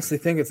 I honestly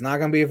think it's not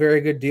going to be a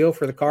very good deal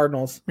for the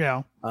Cardinals.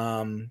 Yeah.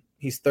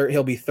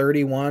 He'll be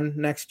 31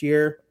 next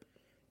year.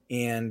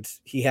 And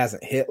he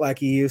hasn't hit like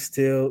he used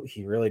to.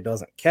 He really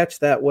doesn't catch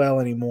that well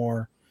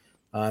anymore.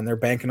 And they're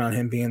banking on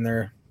him being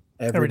their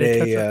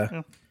everyday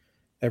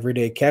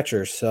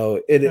catcher.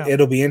 So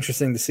it'll be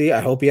interesting to see.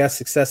 I hope he has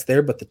success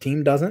there, but the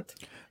team doesn't.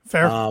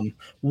 Fair.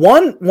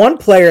 One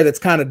player that's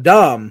kind of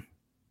dumb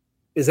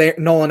is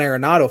Nolan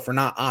Arenado for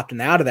not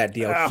opting out of that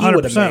deal. He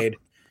would have made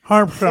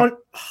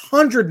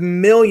 100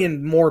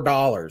 million more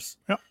dollars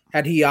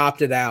had he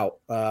opted out.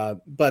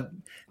 But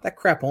that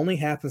crap only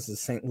happens to the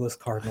St. Louis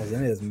Cardinals,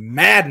 and it is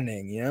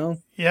maddening, you know?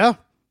 Yeah.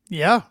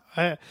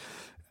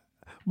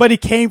 But he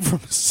came from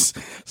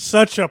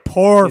such a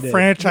poorly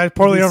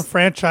owned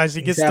franchise.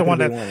 He gets the one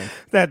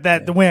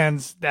that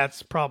wins.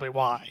 That's probably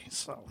why.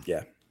 So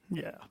yeah.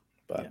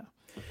 But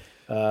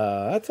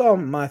that's all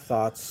my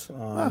thoughts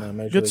on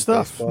Major League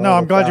stuff. Baseball. No,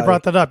 I'm glad you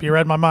brought that up. You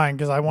read my mind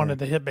because I wanted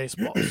to hit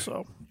baseball.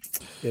 So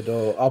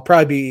I'll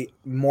probably be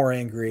more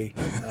angry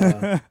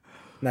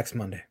next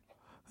Monday.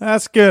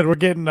 That's good. We're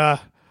getting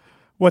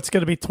what's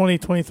going to be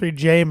 2023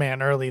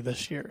 J-Man early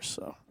this year.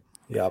 So,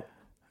 yep.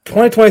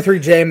 2023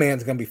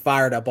 J-Man's going to be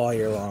fired up all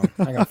year long.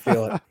 I can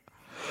feel it.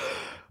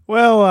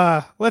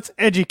 Well, let's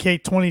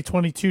educate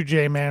 2022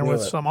 J-Man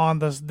with some on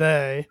this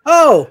day.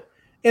 Oh,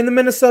 and the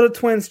Minnesota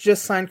Twins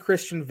just signed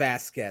Christian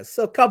Vasquez.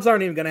 So Cubs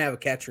aren't even going to have a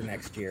catcher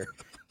next year.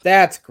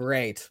 That's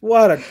great.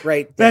 What a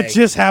great day. That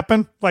just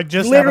happened?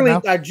 Literally,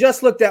 I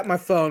just looked at my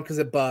phone because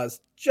it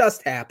buzzed.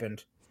 Just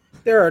happened.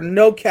 There are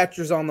no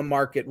catchers on the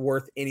market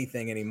worth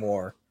anything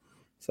anymore.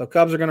 So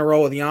Cubs are going to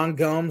roll with Yan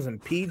Gomes and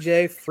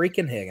PJ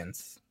freaking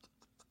Higgins.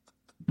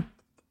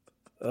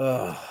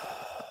 Ugh.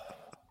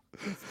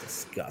 It's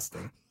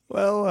disgusting.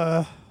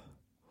 Well,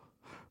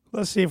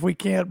 let's see if we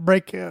can't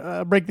break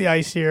the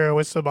ice here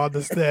with some on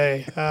this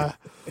day.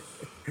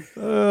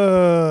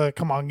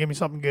 Come on, give me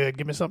something good.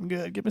 Give me something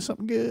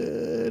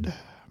good.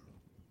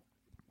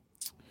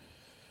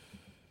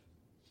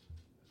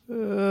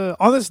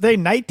 On this day,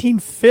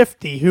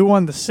 1950, who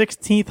won the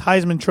 16th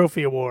Heisman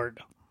Trophy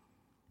Award?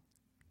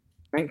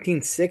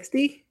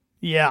 1960?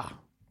 Yeah.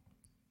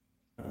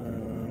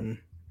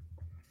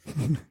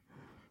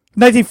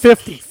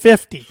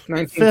 1950.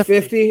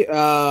 1950?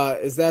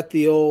 Is that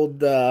the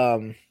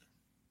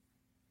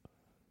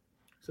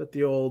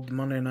old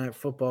Monday Night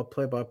Football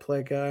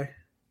play-by-play guy?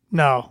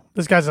 No.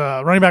 This guy's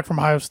a running back from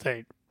Ohio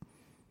State.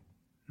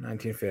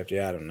 1950,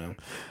 I don't know.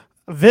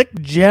 Vic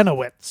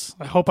Janowitz.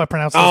 I hope I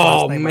pronounced his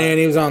last name right.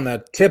 He was on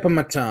the tip of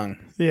my tongue.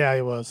 Yeah,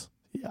 he was.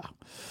 Yeah.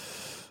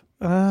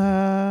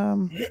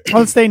 On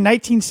this day,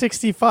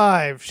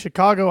 1965,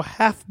 Chicago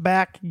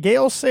halfback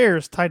Gale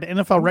Sayers tied the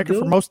NFL record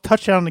for most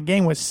touchdowns in a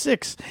game with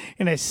 6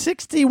 in a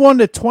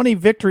 61-20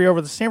 victory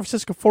over the San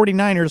Francisco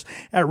 49ers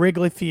at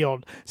Wrigley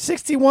Field.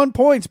 61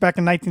 points back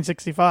in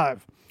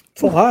 1965.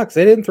 The Hawks,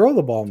 they didn't throw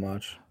the ball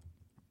much.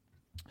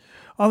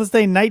 On this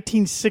day,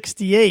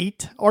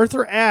 1968,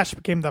 Arthur Ashe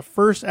became the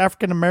first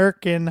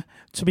African-American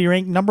to be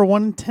ranked number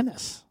 1 in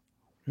tennis.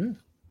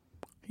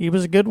 He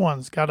was a good one.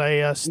 He's got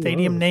a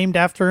stadium named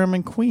after him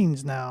in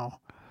Queens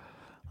now.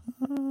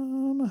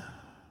 On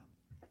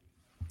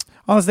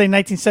this day,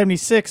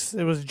 1976,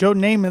 it was Joe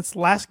Namath's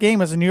last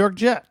game as a New York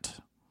Jet.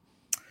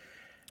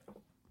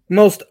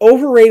 Most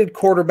overrated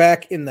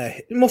quarterback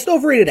most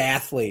overrated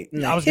athlete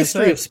in the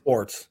history of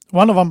sports.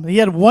 One of them. He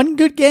had one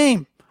good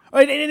game.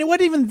 And it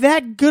wasn't even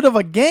that good of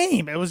a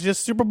game. It was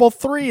just Super Bowl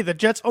III, the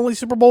Jets' only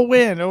Super Bowl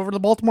win over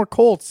the Baltimore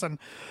Colts. And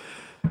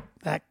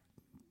that,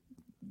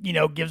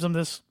 gives them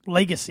this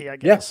legacy, I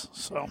guess. Yeah.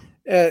 So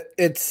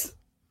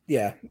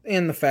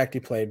and the fact he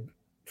played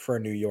for a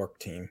New York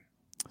team.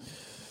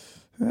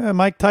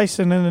 Mike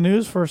Tyson in the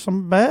news for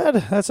some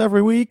bad. That's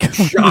every week.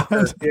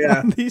 Shocker.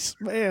 Yeah. These,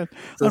 man.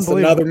 It's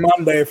another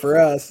Monday for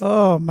us.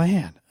 Oh,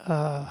 man.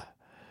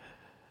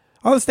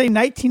 On this day,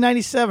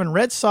 1997,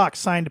 Red Sox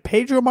signed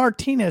Pedro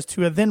Martinez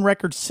to a then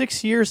record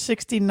 6-year,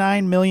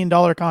 $69 million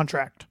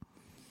contract.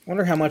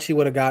 Wonder how much he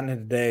would have gotten in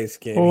today's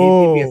game.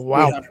 Oh, he'd be a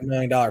 $300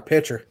 million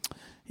pitcher.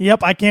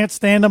 Yep, I can't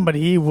stand him, but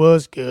he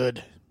was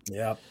good.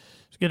 Yep.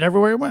 He was good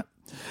everywhere he went.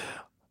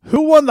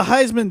 Who won the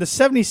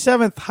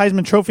 77th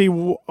Heisman Trophy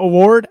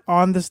Award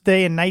on this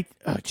day in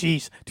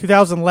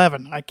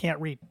 2011? I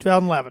can't read.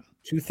 2011.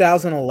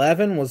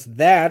 2011, was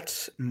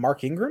that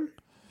Mark Ingram?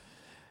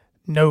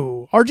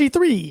 No.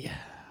 RG3.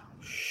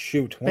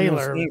 Shoot. When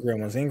was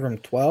Ingram? Was Ingram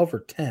 12 or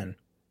 10?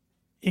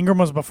 Ingram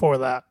was before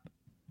that.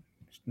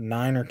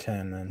 9 or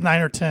 10 then.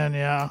 9 or 10,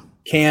 yeah.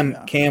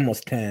 Cam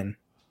was 10.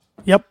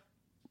 Yep.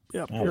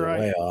 Yep, I was you're right.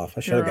 way off.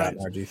 I should have gotten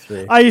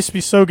RG3. I used to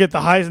be so good at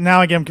the highs, and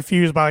now I get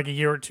confused by like a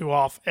year or two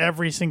off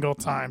every single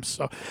time.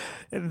 So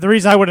the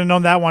reason I would have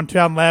known that one,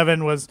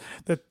 2011, was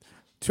the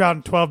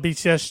 2012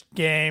 BCS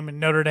game and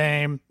Notre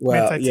Dame.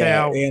 Well,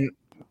 yeah, and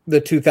the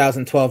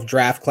 2012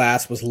 draft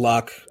class was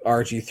Luck,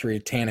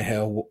 RG3,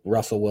 Tannehill,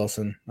 Russell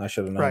Wilson. I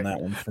should have known that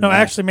one.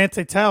 Actually,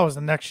 Manti Te'o was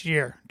the next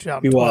year,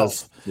 2012. He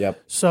was,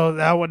 yep. So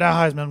that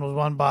Heisman was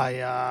won by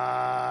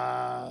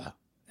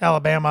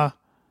Alabama.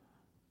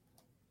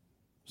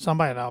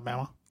 Somebody at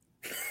Alabama.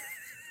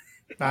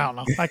 I don't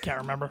know. I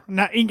can't remember.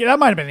 That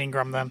might have been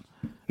Ingram then.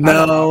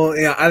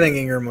 I think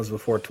Ingram was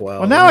before 12.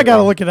 Well, now I got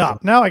to look it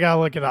up.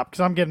 Because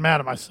I'm getting mad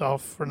at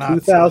myself for not.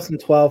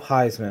 2012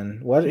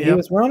 Heisman. What? Yep. He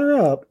was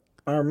runner-up.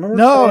 I remember.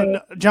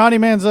 No, Johnny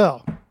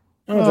Manziel.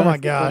 Oh my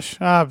gosh.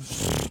 That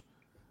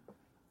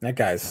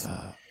guy's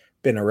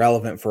been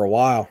irrelevant for a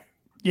while.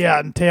 Yeah,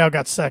 and Te'o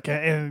got second.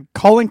 And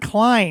Colin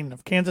Klein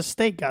of Kansas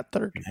State got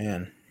third.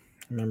 Man,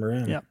 I remember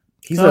him. Yep.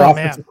 He's their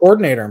offensive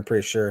coordinator, I'm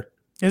pretty sure.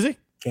 Is he?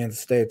 Kansas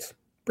State's.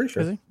 Pretty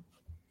sure. Is he?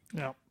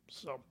 Yeah.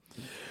 So,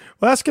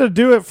 well, that's going to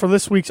do it for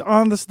this week's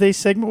On This Day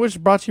segment, which is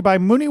brought to you by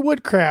Mooney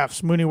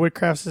Woodcrafts. Mooney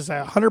Woodcrafts is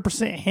a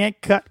 100%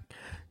 hand-cut,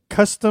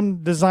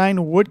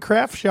 custom-designed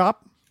woodcraft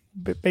shop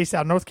based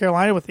out of North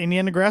Carolina with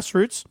Indiana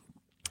grassroots.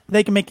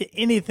 They can make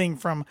anything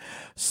from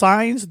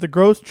signs, the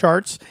growth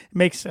charts. It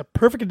makes a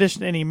perfect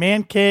addition to any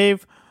man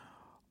cave,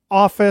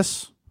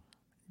 office,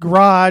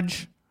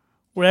 garage,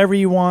 whatever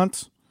you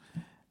want.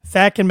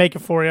 That can make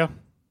it for you.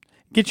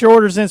 Get your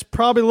orders in. It's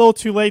probably a little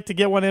too late to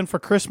get one in for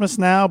Christmas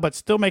now, but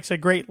still makes a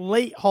great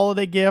late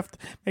holiday gift.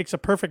 Makes a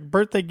perfect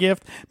birthday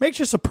gift. Makes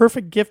just a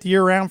perfect gift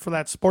year-round for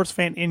that sports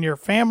fan in your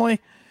family.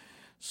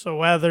 So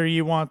whether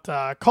you want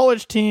a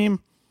college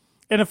team,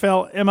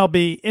 NFL,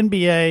 MLB,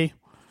 NBA,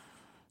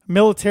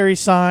 military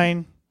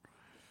sign,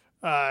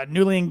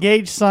 newly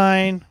engaged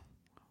sign,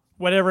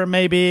 whatever it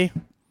may be,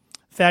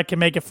 Thad can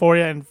make it for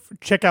you. And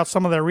check out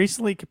some of their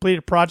recently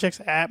completed projects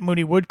at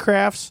Mooney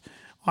Woodcrafts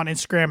on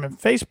Instagram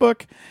and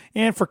Facebook.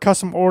 And for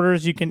custom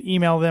orders, you can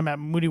email them at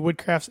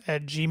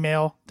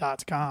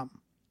moodywoodcrafts@gmail.com.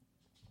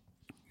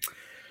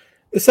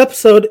 This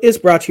episode is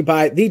brought to you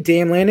by The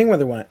Dam Landing.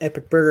 Whether you want an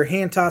epic burger,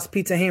 hand-tossed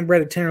pizza,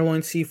 hand-breaded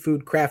tenderloin,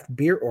 seafood, craft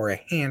beer, or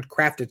a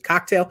handcrafted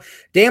cocktail,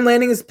 Dam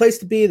Landing is the place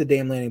to be. The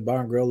Dam Landing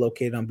Bar and Grill,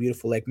 located on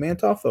beautiful Lake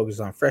Mantau,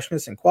 focuses on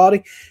freshness and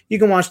quality. You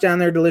can wash down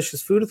their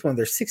delicious food with one of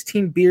their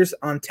 16 beers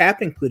on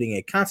tap, including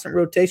a constant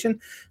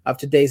rotation of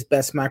today's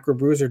best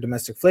microbrews or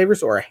domestic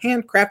flavors, or a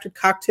handcrafted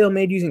cocktail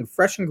made using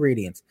fresh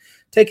ingredients.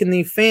 Taking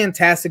the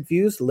fantastic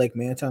views to Lake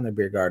Mantau and the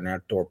beer garden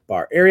outdoor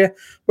bar area.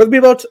 Whether it be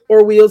boats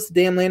or wheels, the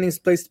Dam Landing is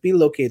the place to be,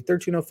 located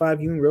 1305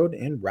 Union Road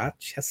in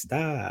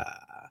Rochester.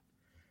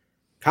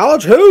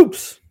 College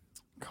hoops.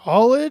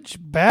 College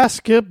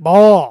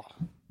basketball.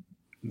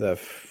 The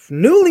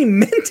newly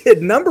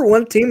minted number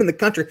one team in the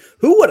country.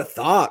 Who would have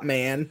thought,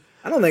 man?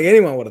 I don't think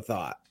anyone would have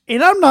thought.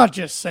 And I'm not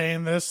just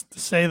saying this to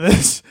say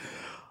this.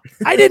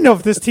 I didn't know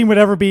if this team would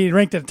ever be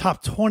ranked in the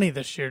top 20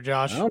 this year,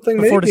 Josh. I don't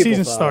think before the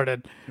season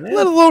started,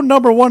 let alone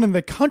number one in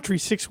the country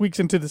 6 weeks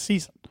into the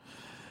season.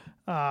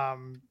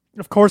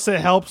 Of course, it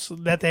helps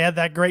that they had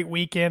that great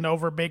weekend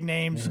over big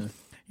names. Mm-hmm.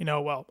 You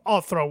know, well,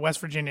 I'll throw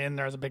West Virginia in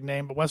there as a big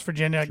name, but West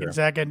Virginia, sure.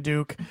 Gonzaga, and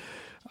Duke.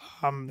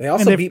 They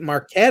also beat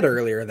Marquette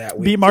earlier that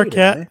week. Beat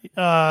Marquette.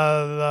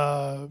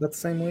 That's the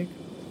same week?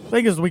 I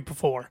think it was the week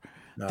before.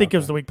 It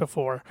was the week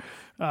before.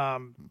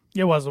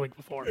 It was the week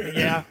before.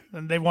 Yeah,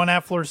 and they won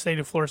at Florida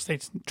State. Florida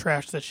State's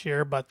trash this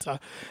year, but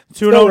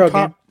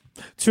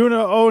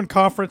 2-0 in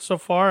conference so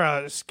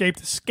far. Escaped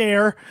the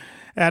scare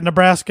at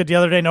Nebraska the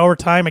other day in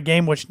overtime, a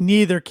game which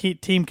neither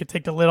team could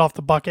take the lid off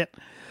the bucket.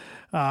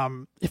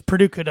 If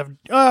Purdue could have,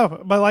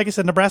 but like I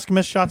said, Nebraska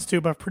missed shots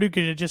too, but if Purdue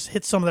could have just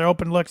hit some of their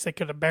open looks, they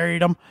could have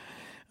buried them.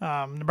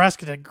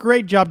 Nebraska did a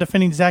great job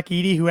defending Zach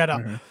Edey, who had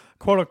a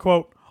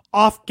quote-unquote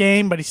off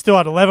game, but he still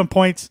had 11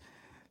 points,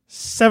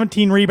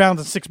 17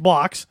 rebounds, and 6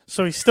 blocks.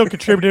 So he still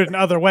contributed in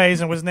other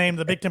ways and was named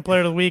the Big Ten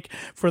Player of the Week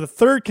for the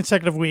third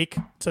consecutive week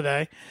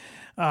today.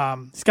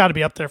 He's got to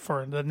be up there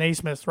for the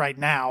Naismith right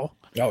now.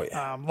 Oh,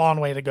 yeah. Long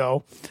way to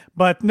go.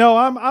 But, no,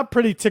 I'm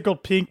pretty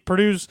tickled pink.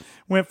 Purdue's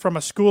went from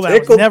a school that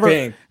was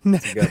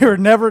they were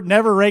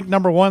never ranked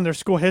number one in their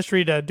school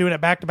history to doing it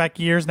back-to-back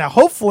years. Now,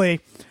 hopefully,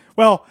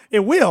 well,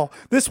 it will.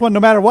 This one, no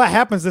matter what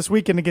happens this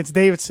weekend against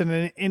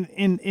Davidson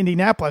in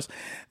Indianapolis,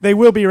 they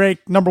will be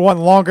ranked number one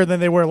longer than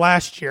they were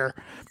last year.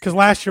 Because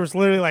last year was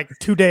literally like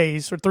 2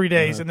 days or 3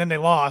 days, and then they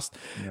lost.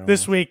 No.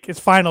 This week,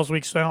 it's finals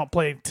week, so they don't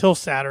play until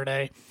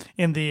Saturday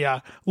in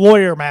the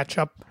lawyer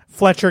matchup.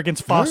 Fletcher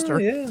against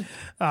Foster,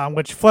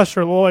 which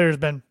Fletcher lawyer has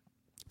been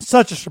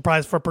such a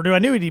surprise for Purdue. I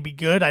knew he'd be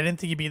good. I didn't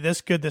think he'd be this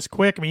good this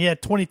quick. I mean, he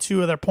had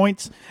 22 of their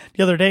points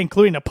the other day,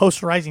 including a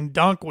posterizing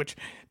dunk, which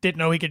didn't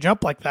know he could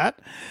jump like that.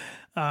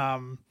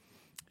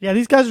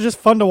 These guys are just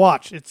fun to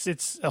watch.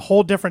 It's a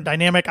whole different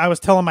dynamic. I was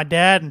telling my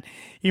dad and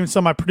even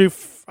some of my Purdue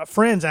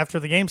friends after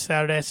the game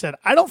Saturday, I said,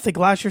 I don't think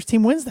last year's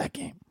team wins that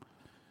game.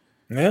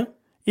 Yeah.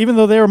 Even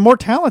though they were more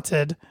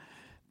talented,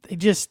 they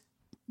just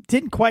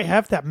didn't quite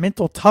have that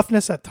mental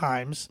toughness at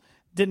times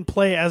didn't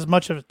play as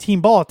much of a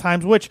team ball at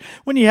times, which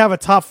when you have a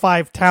top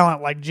 5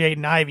 talent like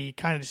Jaden Ivey, you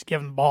kind of just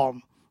give him the ball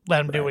and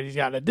let him do what he's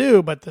got to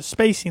do. But the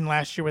spacing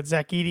last year with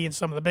Zach Edey and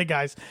some of the big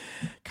guys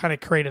kind of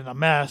created a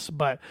mess.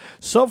 But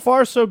so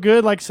far, so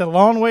good. Like I said, a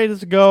long way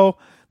to go.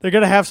 They're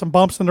going to have some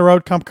bumps in the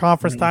road come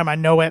conference time. I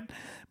know it.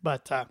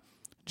 But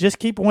just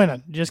keep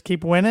winning. Just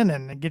keep winning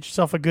and get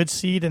yourself a good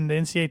seed in the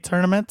NCAA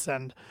tournament.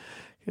 And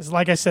because,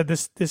 like I said,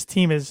 this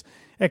team is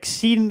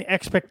exceeding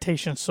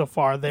expectations so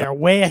far. They are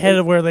way ahead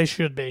of where they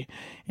should be.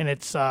 And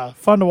it's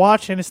fun to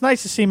watch. And it's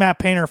nice to see Matt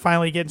Painter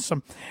finally getting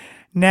some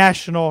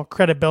national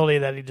credibility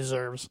that he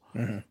deserves.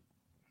 Mm-hmm.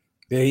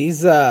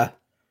 Yeah,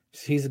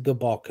 he's a good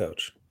ball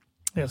coach.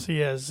 Yes,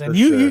 he is. And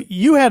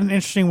you had an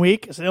interesting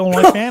week as an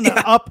Illinois fan.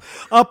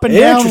 Up and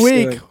down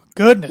week.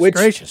 Goodness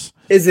gracious.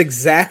 Is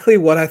exactly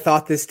what I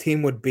thought this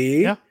team would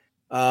be. Yeah.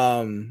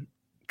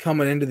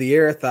 Coming into the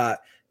year, I thought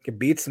could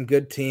beat some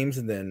good teams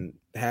and then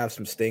have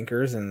some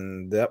stinkers,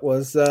 and that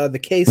was the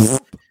case.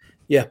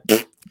 Yeah.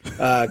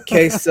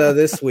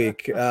 This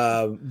week.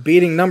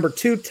 Beating number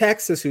 2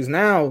 Texas, who's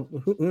now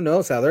who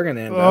knows how they're going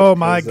to end up. Oh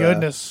my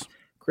goodness.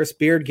 Chris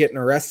Beard getting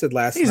arrested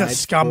last night. He's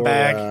a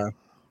scumbag.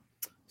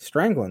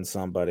 Strangling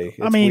somebody.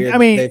 I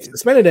mean, they've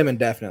suspended him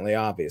indefinitely,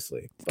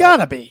 obviously.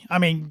 Gotta be. I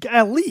mean,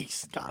 at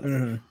least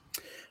gotta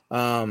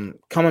be.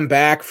 Coming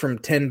back from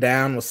 10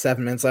 down with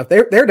 7 minutes left.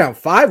 They're down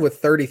 5 with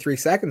 33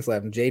 seconds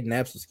left, and Jaden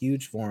Epps was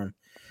huge for him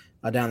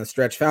down the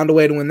stretch. Found a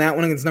way to win that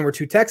one against number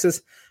 2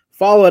 Texas.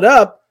 Follow it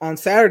up on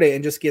Saturday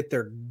and just get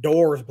their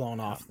doors blown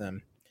off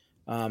them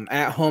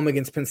at home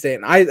against Penn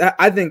State. And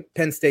I think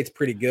Penn State's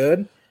pretty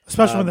good,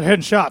 especially when they're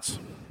hitting shots.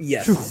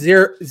 Yes,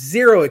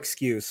 zero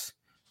excuse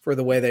for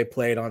the way they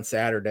played on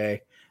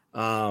Saturday.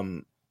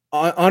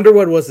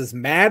 Underwood was as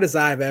mad as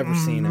I've ever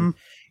seen him.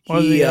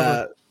 He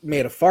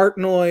made a fart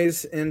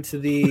noise into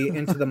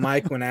the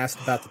mic when asked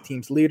about the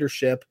team's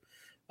leadership.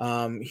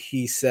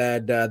 He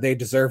said they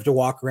deserve to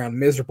walk around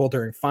miserable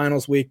during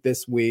finals week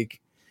this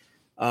week.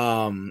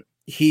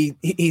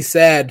 He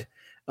said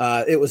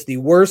it was the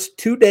worst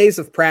 2 days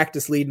of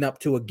practice leading up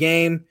to a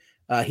game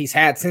he's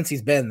had since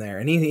he's been there,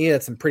 and he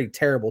had some pretty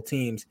terrible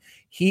teams.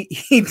 He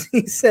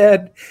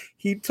said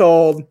he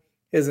told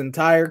his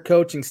entire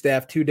coaching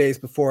staff 2 days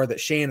before that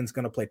Shannon's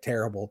going to play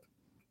terrible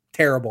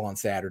on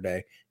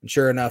Saturday, and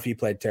sure enough, he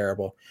played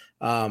terrible.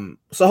 So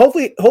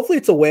hopefully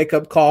it's a wake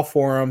up call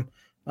for him.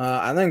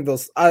 I think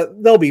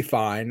they'll be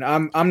fine.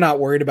 I'm not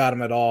worried about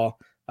him at all.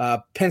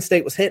 Penn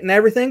State was hitting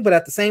everything, but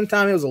at the same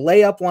time, it was a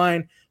layup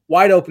line,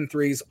 wide open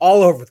threes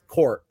all over the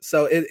court.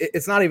 So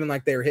it's not even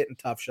like they were hitting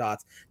tough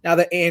shots. Now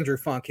that Andrew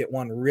Funk hit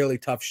one really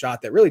tough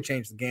shot that really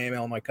changed the game.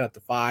 Illinois cut to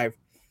 5.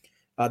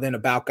 Then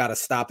about got a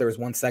stop. There was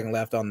 1 second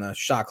left on the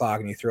shot clock,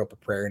 and he threw up a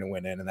prayer and it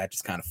went in, and that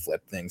just kind of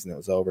flipped things, and it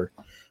was over.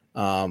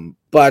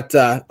 But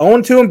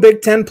 0-2 in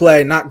Big Ten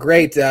play, not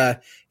great.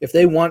 If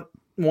they want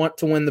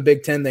to win the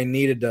Big Ten, they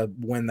needed to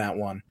win that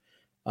one.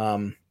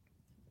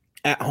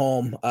 At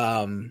home,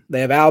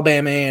 they have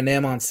Alabama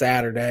A&M on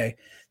Saturday,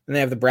 then they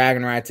have the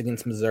bragging rights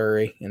against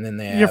Missouri, and then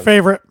they have your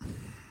favorite.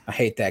 I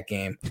hate that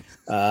game,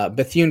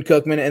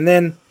 Bethune-Cookman, and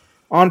then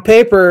on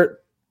paper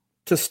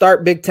to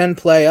start Big Ten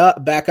play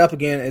back up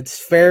again, it's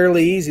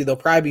fairly easy. They'll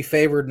probably be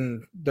favored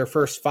in their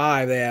first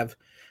 5. They have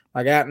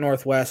at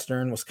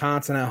Northwestern,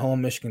 Wisconsin at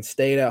home, Michigan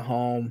State at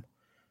home,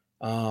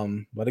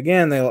 but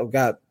again they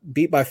got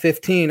beat by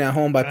 15 at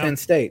home by Penn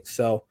State.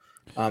 So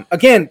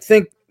again,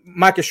 think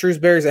Micah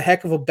Shrewsbury is a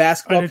heck of a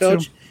basketball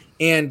coach,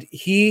 and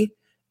he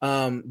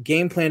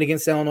game planned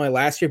against Illinois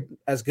last year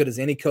as good as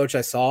any coach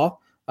I saw,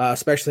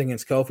 especially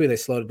against Kofi. They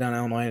slowed it down.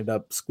 Illinois ended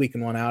up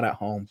squeaking one out at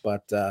home,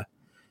 but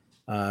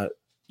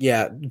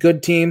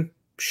good team,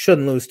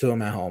 shouldn't lose to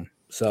them at home.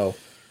 So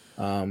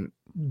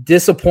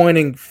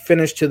disappointing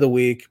finish to the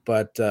week,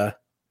 but they're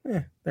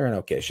in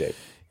okay shape.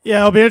 Yeah,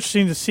 it'll be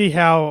interesting to see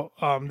how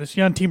this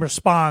young team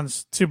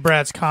responds to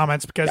Brad's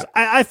comments, because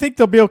I think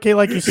they'll be okay,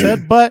 like you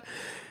said, but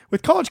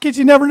with college kids,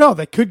 you never know.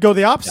 They could go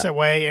the opposite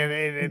way,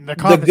 and the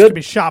confidence could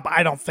be shot, but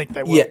I don't think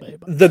they will be.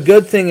 The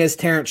good thing is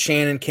Terrence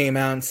Shannon came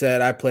out and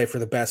said, I play for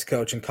the best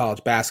coach in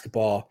college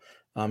basketball.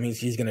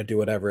 He's going to do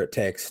whatever it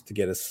takes to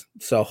get us.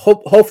 So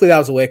hopefully that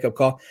was a wake-up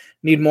call.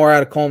 Need more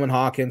out of Coleman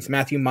Hawkins.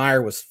 Matthew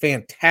Meyer was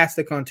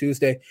fantastic on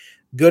Tuesday.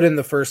 Good in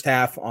the first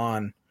half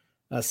on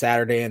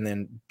Saturday, and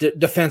then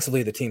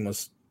defensively the team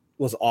was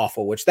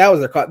awful, which that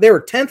was their call. They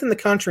were 10th in the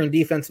country in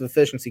defensive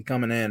efficiency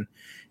coming in,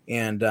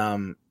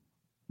 and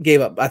gave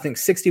up, I think,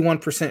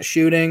 61%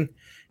 shooting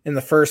in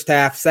the first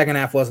half. Second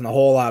half wasn't a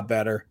whole lot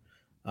better.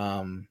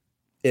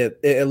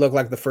 It looked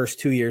like the first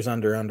 2 years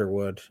under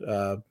Underwood,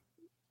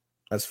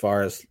 as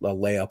far as the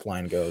layup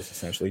line goes,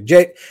 essentially.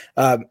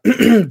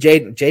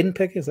 Jaden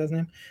Pickett, is that his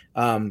name?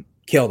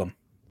 Killed him.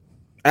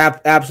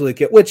 Absolutely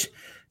killed. Which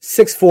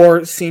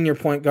 6'4" senior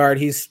point guard,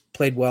 he's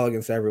played well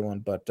against everyone,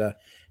 but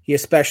he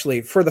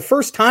especially, for the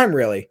first time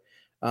really,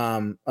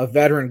 a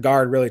veteran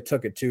guard really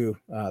took it to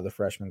the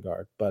freshman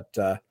guard. But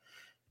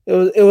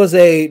it was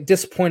a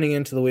disappointing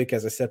end to the week,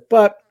 as I said,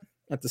 but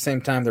at the same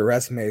time, the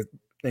resume is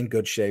in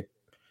good shape.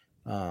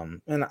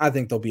 And I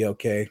think they'll be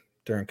okay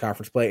during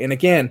conference play. And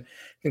again,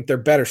 I think they're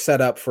better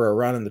set up for a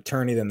run in the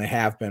tourney than they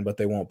have been, but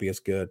they won't be as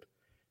good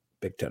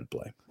Big Ten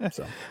play.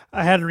 So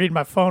I had to read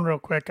my phone real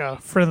quick. A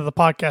friend of the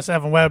podcast,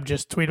 Evan Webb,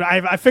 just tweeted.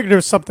 I figured it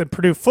was something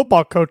Purdue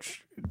football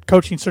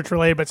coaching search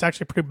related, but it's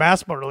actually Purdue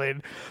basketball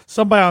related.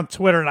 Somebody on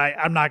Twitter, and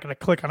I'm not going to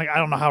click on it. I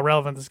don't know how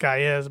relevant this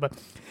guy is, but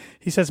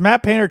he says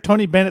Matt Painter,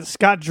 Tony Bennett,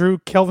 Scott Drew,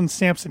 Kelvin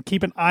Sampson.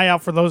 Keep an eye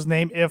out for those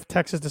names if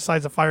Texas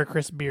decides to fire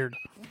Chris Beard.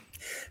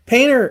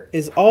 Painter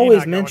is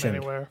always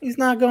mentioned. He's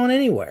not going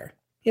anywhere.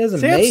 He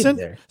hasn't made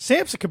there.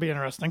 Sampson could be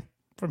interesting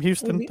from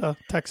Houston to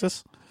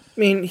Texas. I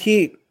mean,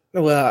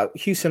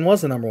 Houston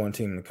was the number one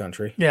team in the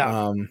country.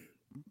 Yeah.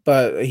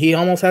 But he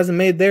almost hasn't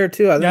made there,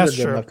 too. I think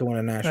they're good enough to win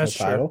a national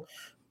title. True.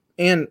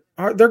 And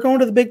they're going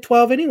to the Big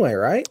 12 anyway,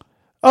 right?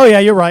 Oh, yeah,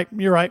 you're right.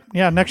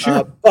 Yeah, next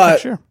year.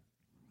 But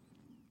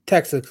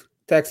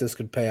Texas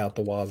could pay out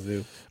the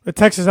wazoo. But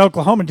Texas,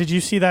 Oklahoma, did you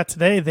see that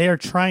today? They are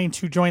trying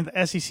to join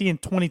the SEC in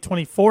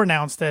 2024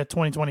 now instead of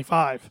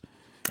 2025.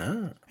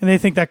 And they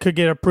think that could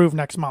get approved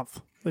next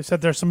month. They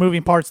said there's some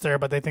moving parts there,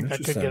 but they think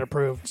that could get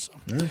approved. So,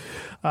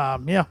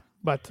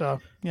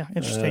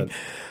 interesting.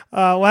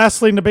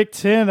 Lastly, in the Big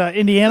Ten,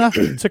 Indiana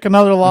took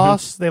another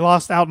loss. They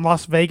lost out in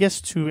Las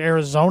Vegas to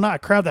Arizona, a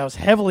crowd that was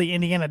heavily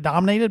Indiana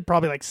dominated,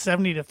 probably like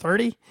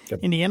 70-30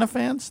 Indiana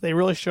fans. They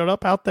really showed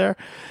up out there.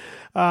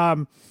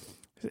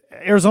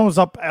 Arizona was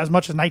up as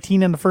much as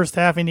 19 in the first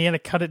half. Indiana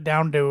cut it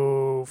down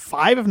to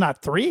 5, if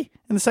not 3,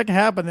 in the second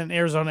half, but then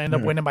Arizona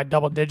ended up winning by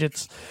double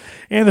digits.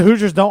 And the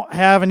Hoosiers don't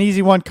have an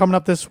easy one coming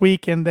up this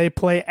week, and they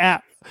play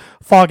at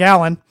Fog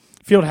Allen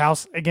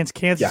Fieldhouse against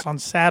Kansas on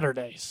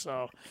Saturday.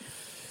 So,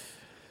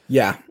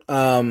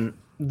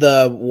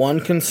 the one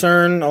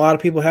concern a lot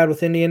of people had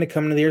with Indiana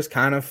coming to the year is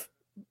kind of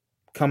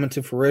coming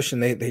to fruition.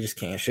 They just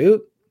can't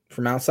shoot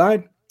from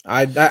outside.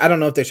 I don't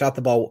know if they shot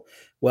the ball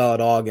well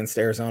at all against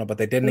Arizona, but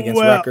they didn't against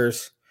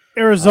Rutgers.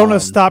 Arizona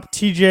stopped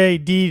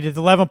TJD to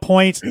 11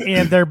 points,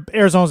 and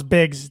Arizona's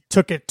bigs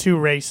took it to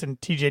race and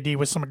TJD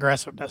with some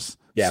aggressiveness.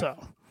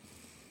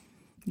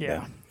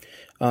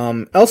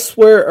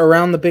 Elsewhere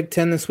around the Big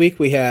Ten this week,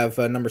 we have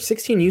number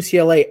 16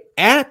 UCLA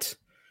at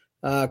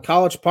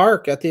College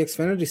Park at the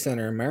Xfinity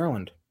Center in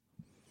Maryland.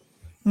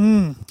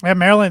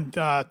 Maryland,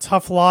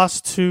 tough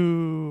loss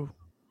to.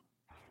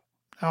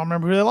 I don't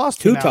remember who they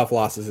lost to. Two tough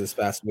losses this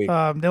past week.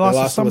 They lost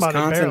to somebody,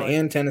 Wisconsin barely.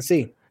 And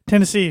Tennessee.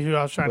 Tennessee, who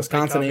I was trying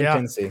Wisconsin to think of.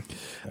 and Tennessee.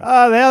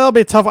 That'll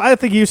be tough. I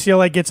think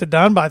UCLA gets it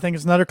done, but I think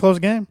it's another close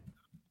game.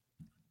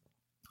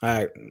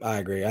 I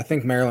agree. I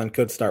think Maryland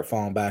could start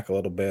falling back a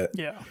little bit.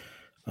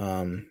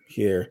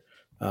 Here.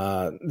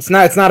 It's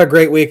not a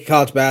great week.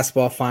 College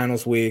basketball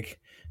finals week.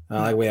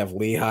 Like we have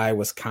Lehigh,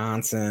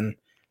 Wisconsin.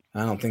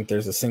 I don't think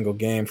there's a single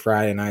game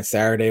Friday night.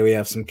 Saturday we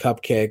have some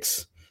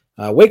cupcakes.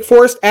 Wake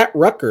Forest at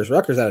Rutgers.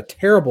 Rutgers had a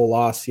terrible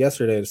loss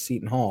yesterday to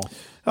Seton Hall.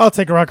 I'll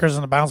take Rutgers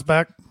in a bounce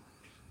back.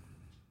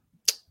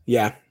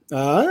 Yeah.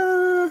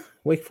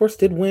 Wake Forest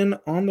did win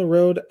on the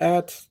road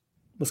at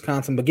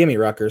Wisconsin, but give me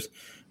Rutgers.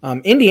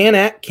 Indiana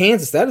at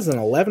Kansas. That is an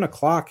 11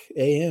 o'clock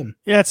a.m.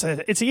 Yeah, it's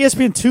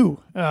ESPN 2.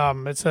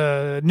 It's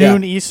a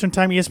noon Eastern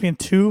time, ESPN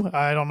 2.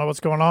 I don't know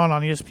what's going on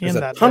ESPN There's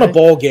a ton of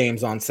bowl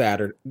games on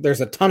Saturday. There's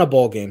a ton of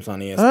bowl games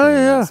on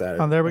ESPN on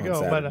Saturday. Oh, there we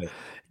go. But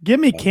give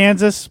me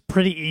Kansas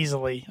pretty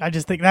easily. I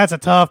just think that's a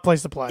tough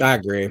place to play. I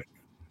agree.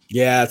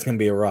 Yeah, it's going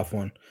to be a rough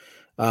one.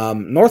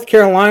 North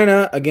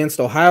Carolina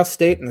against Ohio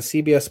State in the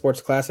CBS Sports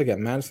Classic at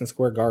Madison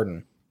Square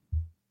Garden.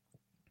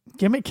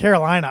 Give me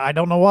Carolina. I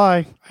don't know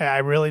why. I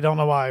really don't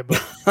know why.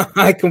 But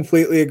I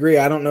completely agree.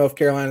 I don't know if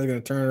Carolina's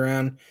going to turn it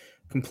around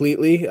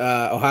completely.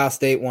 Ohio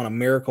State won a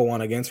miracle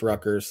one against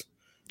Rutgers,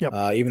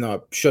 even though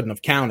it shouldn't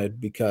have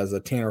counted because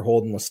Tanner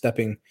Holden was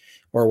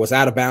was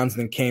out of bounds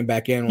and then came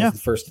back in, was the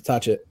first to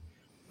touch it,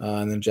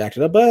 and then jacked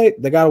it up.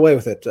 But they got away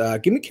with it.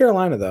 Give me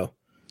Carolina,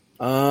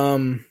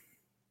 though.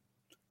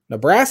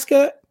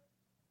 Nebraska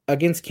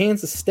against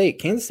Kansas State.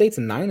 Kansas State's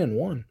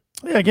 9-1.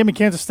 Yeah, give me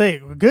Kansas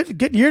State.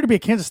 Good year to be a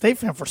Kansas State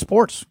fan for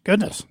sports.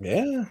 Goodness.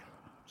 Yeah,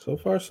 so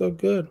far so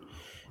good.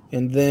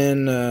 And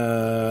then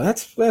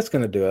that's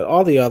going to do it.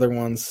 All the other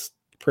ones,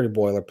 pretty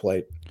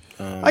boilerplate.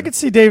 I could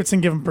see Davidson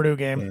giving Purdue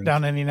game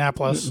down in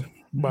Indianapolis.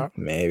 But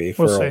maybe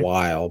for a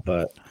while,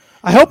 but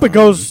I hope it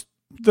goes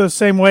the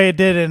same way it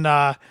did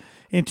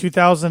in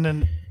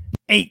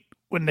 2008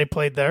 when they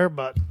played there.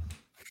 But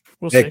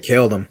we'll see. It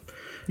killed them.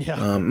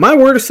 Yeah. My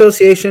word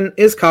association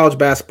is college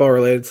basketball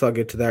related, so I'll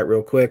get to that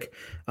real quick.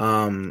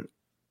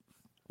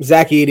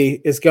 Zach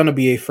Edey is going to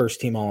be a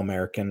first-team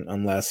All-American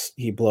unless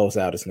he blows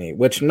out his knee,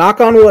 which,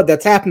 knock on wood,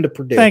 that's happened to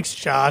Purdue. Thanks,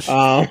 Josh.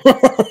 I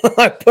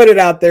put it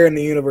out there in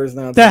the universe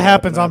now. That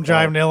happens. I'm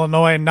driving to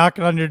Illinois and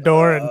knocking on your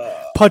door and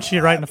punch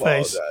you right in the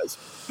face.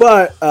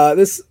 But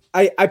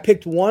I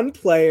picked one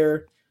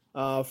player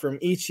from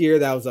each year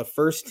that was a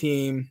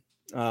first-team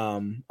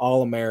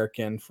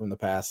All-American from the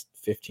past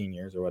 15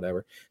 years or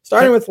whatever.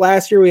 Starting with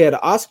last year, we had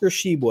Oscar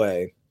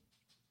Tshiebwe.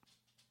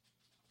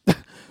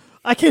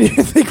 I can't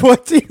even think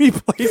what team he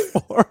played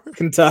for.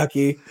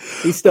 Kentucky.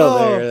 He's still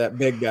there, that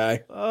big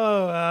guy.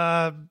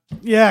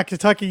 Yeah,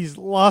 Kentucky's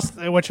lost,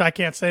 which I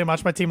can't say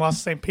much. My team lost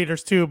to St.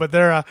 Peter's too, but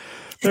their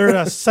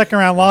second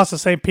round loss to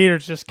St.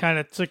 Peter's just kind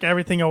of took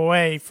everything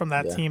away from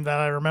that team that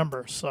I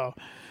remember. So,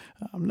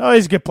 no,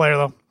 he's a good player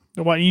though.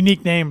 What a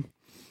unique name.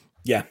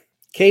 Yeah,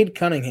 Cade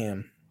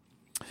Cunningham.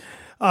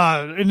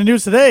 In the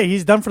news today,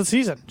 he's done for the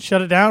season.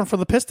 Shut it down for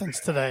the Pistons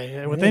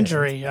today with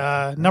injury.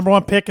 Number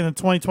 1 pick in the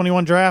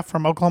 2021 draft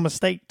from Oklahoma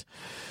State.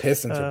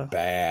 Pistons are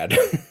bad.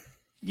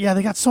 Yeah,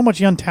 they got so much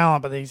young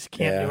talent, but they just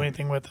can't do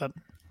anything with it.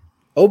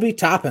 Obi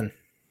Toppin.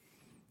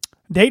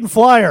 Dayton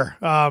Flyer.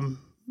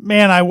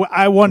 Man,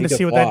 I wanted to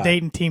see what that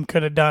Dayton team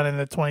could have done in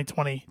the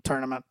 2020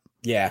 tournament.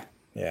 Yeah.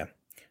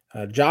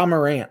 Ja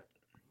Morant.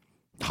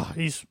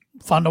 He's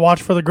fun to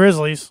watch for the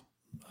Grizzlies.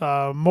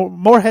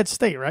 Morehead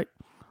State, right?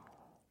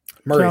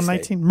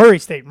 Murray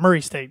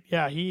State.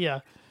 Yeah, he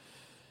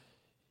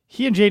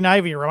and Jay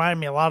Ivey remind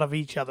me a lot of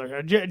each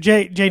other.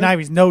 Jay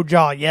Ivey's no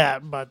jaw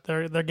yet, but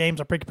their games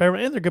are pretty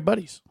comparable, and they're good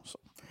buddies. So.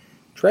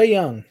 Trae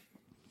Young.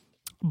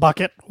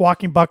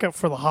 Walking bucket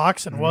for the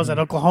Hawks, and was at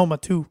Oklahoma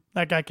too.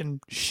 That guy can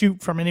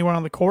shoot from anywhere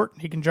on the court.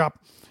 He can drop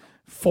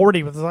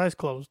 40 with his eyes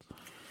closed.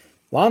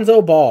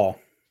 Lonzo Ball.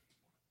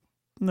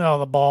 No,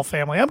 the Ball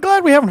family. I'm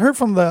glad we haven't heard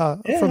from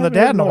the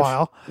dad in a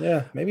while.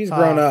 Yeah, maybe he's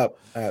grown up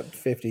at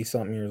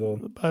 50-something years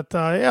old. But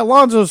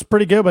Lonzo's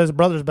pretty good, but his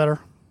brother's better.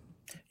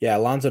 Yeah,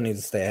 Lonzo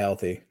needs to stay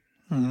healthy.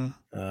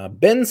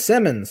 Ben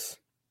Simmons.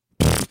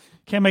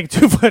 Can't make a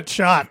 2-foot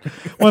shot.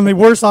 One of the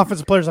worst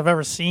offensive players I've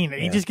ever seen.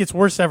 He just gets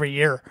worse every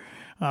year.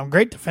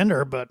 Great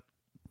defender, but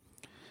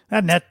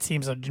that net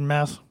team's a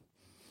mess.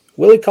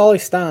 Willie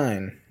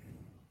Cauley-Stein.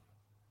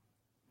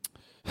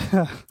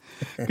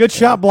 Good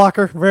shot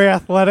blocker, very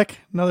athletic.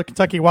 Another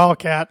Kentucky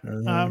Wildcat.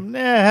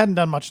 Hadn't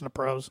done much in the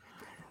pros.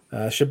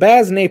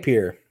 Shabazz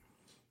Napier.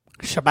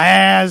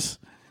 Shabazz.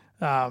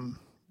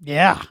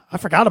 I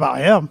forgot about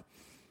him.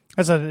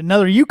 That's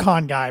another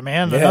UConn guy,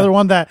 man. Yeah. Another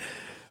one that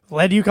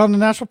led UConn to the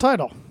national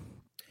title.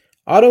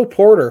 Otto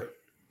Porter.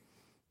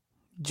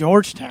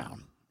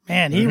 Georgetown.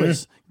 Man, he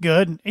was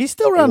good. He's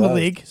still around the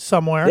league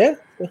somewhere. Yeah,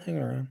 still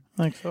hanging around.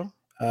 I think so.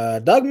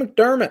 Doug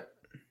McDermott.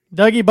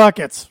 Dougie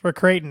Buckets for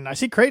Creighton. I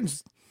see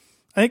Creighton's.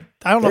 I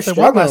don't know if they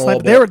won last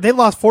night. They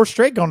lost 4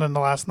 straight going into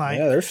last night.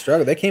 Yeah, they're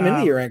struggling. They came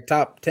into the ranked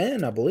top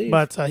 10, I believe.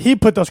 But he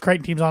put those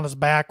Creighton teams on his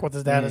back with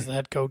his dad as the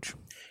head coach.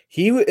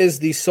 He is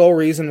the sole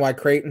reason why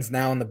Creighton's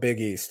now in the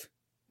Big East.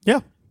 Yeah,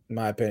 in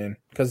my opinion,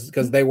 because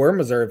they were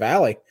Missouri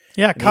Valley.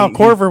 Yeah, Kyle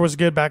Korver was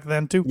good back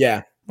then too.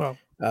 Yeah. Well,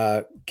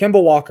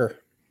 Kemba Walker.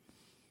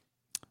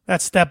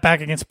 That step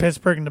back against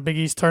Pittsburgh in the Big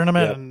East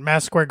tournament and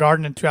Madison Square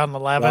Garden in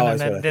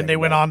 2011, and then they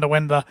went on to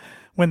win the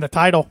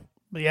title.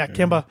 But yeah,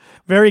 Kemba,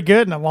 very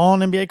good and a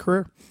long NBA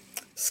career.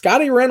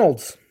 Scotty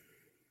Reynolds.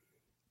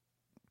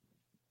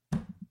 I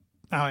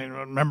don't even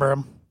remember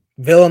him.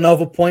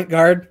 Villanova point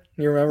guard.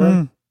 You remember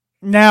him?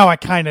 Now I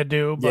kind of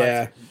do.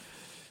 But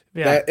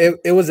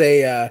it was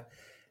a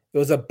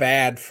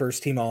bad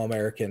first team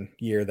All-American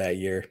year that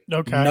year.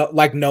 Okay. No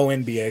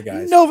NBA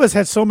guys. Nova's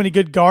had so many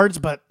good guards,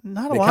 but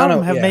not a lot of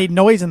them have made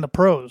noise in the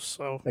pros.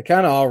 So they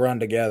kind of all run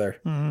together.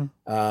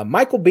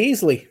 Michael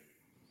Beasley.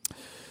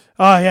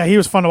 Oh, yeah, he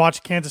was fun to watch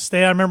at Kansas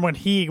State. I remember when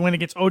he went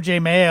against O.J.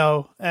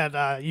 Mayo at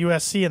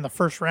USC in the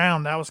first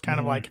round. That was kind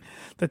of like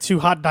the two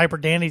hot diaper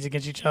dandies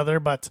against each other.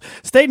 But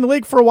stayed in the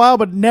league for a while,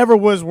 but never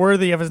was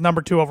worthy of his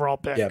number 2 overall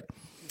pick. Yep.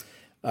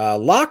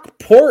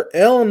 Lockport,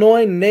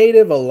 Illinois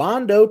native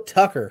Alondo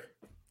Tucker.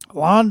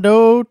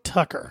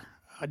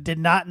 I did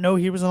not know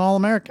he was an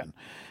All-American.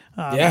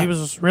 He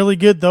was really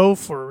good, though,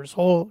 for his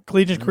whole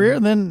collegiate career,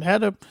 and then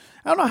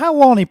I don't know how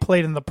long he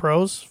played in the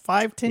pros,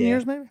 5-10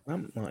 years maybe?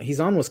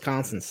 He's on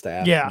Wisconsin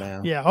staff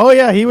now. Yeah. Oh,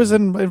 yeah, he was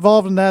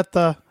involved in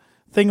that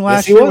thing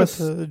last year with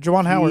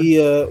Juwan Howard. He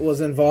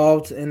was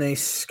involved in a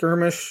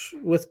skirmish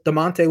with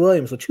DeMonte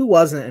Williams, which who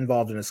wasn't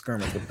involved in a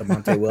skirmish with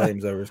DeMonte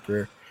Williams over his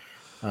career.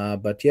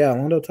 But yeah,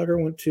 Alondo Tucker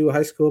went to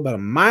high school about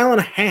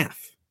 1.5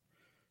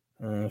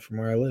 miles from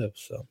where I live,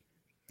 so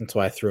that's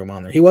why I threw him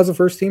on there. He was a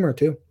first teamer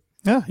too.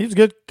 Yeah, he was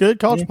a good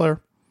college player.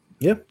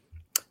 Yeah,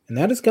 and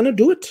that is going to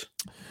do it.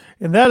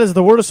 And that is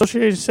the Word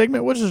Association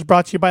segment, which is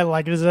brought to you by,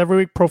 like it is every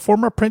week,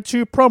 Proforma Print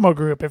 2 Promo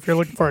Group. If you're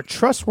looking for a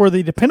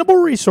trustworthy, dependable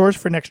resource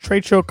for next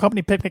trade show,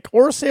 company picnic,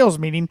 or sales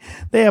meeting,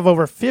 they have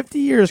over 50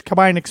 years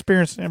combined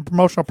experience in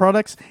promotional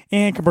products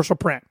and commercial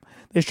print.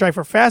 They strive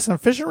for fast and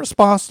efficient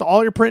response to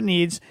all your print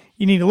needs.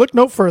 You need to look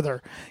no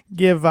further.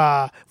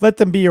 Let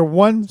them be your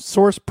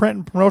one-source print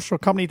and promotional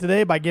company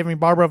today by giving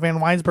Barbara Van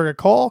Weinsberg a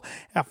call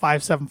at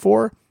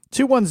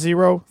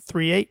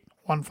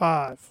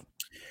 574-210-3815.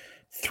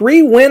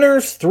 3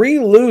 winners, 3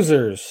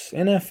 losers.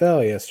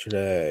 NFL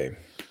yesterday.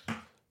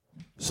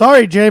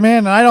 Sorry,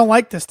 J-Man, I don't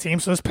like this team,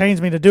 so this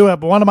pains me to do it,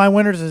 but one of my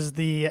winners is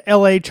the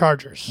L.A.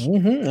 Chargers.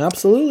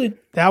 Absolutely.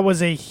 That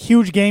was a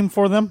huge game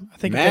for them. I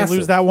think if they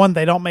lose that one,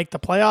 they don't make the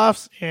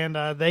playoffs, and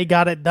they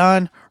got it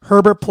done.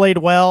 Herbert played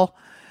well.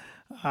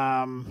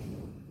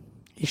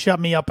 He shut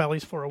me up at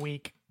least for a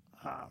week.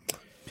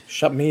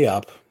 Shut me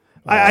up.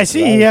 I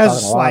see he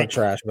has like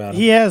trash about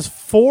him. He has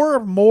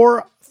 4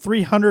 more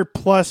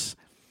 300+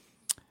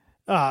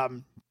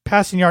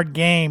 passing yard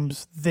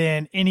games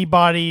than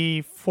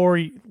anybody 4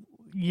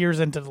 years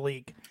into the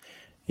league.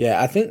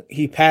 Yeah, I think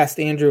he passed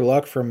Andrew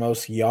Luck for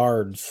most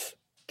yards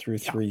through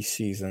 3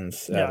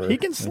 seasons ever. Yeah, he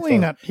can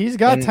sling it. He's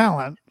got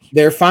talent.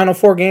 Their final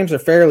 4 games are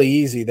fairly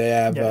easy. They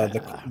have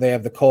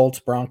the Colts,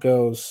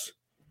 Broncos,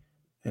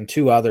 and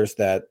 2 others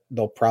that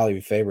they'll probably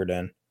be favored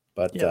in.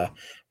 But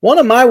one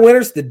of my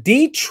winners, the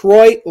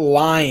Detroit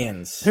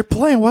Lions. They're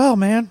playing well,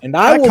 man. And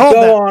I will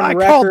go on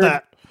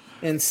record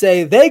and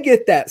say they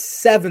get that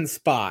 7th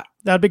spot.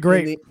 That'd be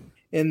great.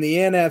 In the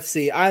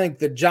NFC. I think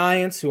the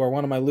Giants, who are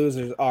one of my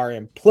losers, are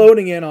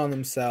imploding in on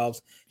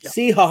themselves. Yep.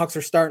 Seahawks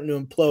are starting to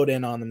implode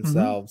in on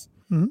themselves.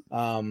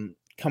 Mm-hmm.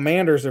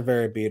 Commanders are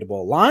very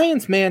beatable.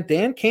 Lions, man,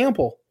 Dan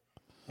Campbell.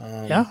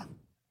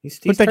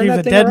 He's looked like he was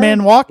a dead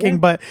man walking,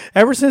 but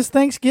ever since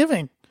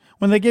Thanksgiving,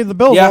 when they gave the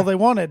Bills all they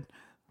wanted,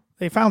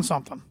 they found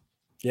something.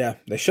 Yeah,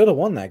 they should have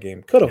won that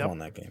game. Could have won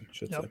that game, I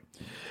should say.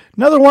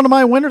 Another one of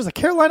my winners, the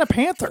Carolina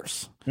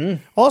Panthers.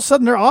 All of a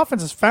sudden, their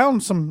offense has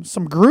found some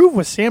groove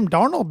with Sam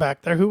Darnold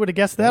back there. Who would have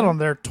guessed that on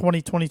their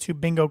 2022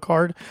 bingo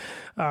card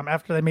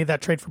after they made that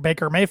trade for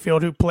Baker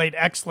Mayfield, who played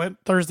excellent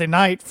Thursday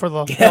night for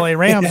the LA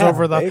Rams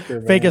over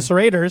the Vegas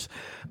Raiders.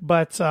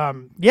 But,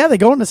 they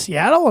go into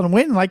Seattle and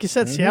win. Like you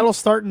said, Seattle's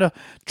starting to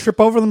trip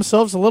over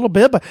themselves a little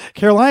bit, but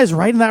Carolina's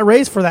right in that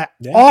race for that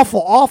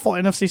awful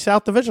NFC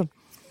South division.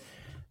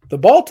 The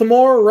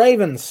Baltimore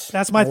Ravens.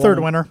 That's my third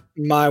winner.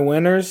 My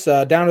winners,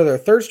 down to their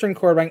third-string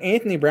quarterback,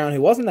 Anthony Brown,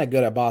 who wasn't that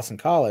good at Boston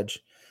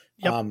College.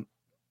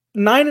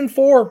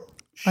 9-4.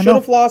 Should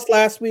have lost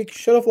last week.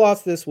 Should have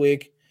lost this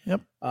week.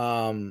 Yep.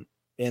 And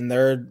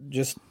they're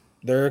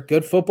a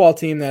good football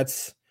team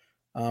that's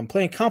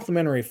playing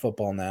complimentary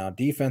football now.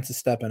 Defense is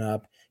stepping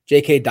up.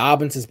 J.K.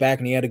 Dobbins is back,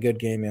 and he had a good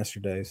game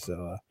yesterday.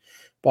 So,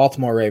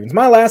 Baltimore Ravens.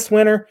 My last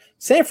winner,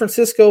 San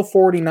Francisco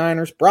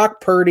 49ers.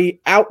 Brock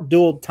Purdy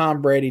outdueled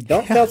Tom Brady.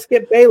 Don't tell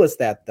Skip Bayless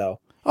that, though.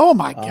 Oh,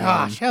 my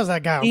gosh. How's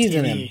that guy on he's TV?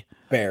 An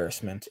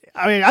embarrassment.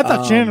 I mean, I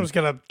thought Shannon was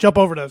going to jump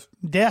over the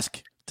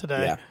desk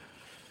today. Yeah.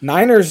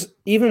 Niners,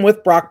 even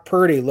with Brock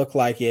Purdy, look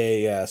like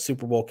a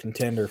Super Bowl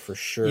contender for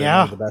sure.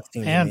 Yeah. One of the best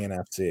teams in the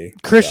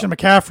NFC. Christian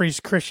McCaffrey's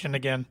Christian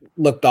again.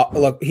 They're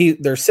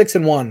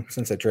 6-1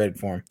 since they traded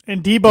for him.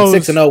 And Debo's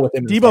 6-0 with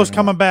him. Debo's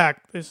coming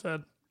back, they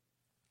said.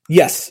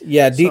 Yes,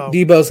 yeah.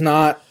 Debo's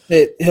not.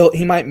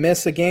 He might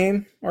miss a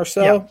game or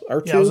so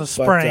or two. Yeah, it was a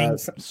sprain.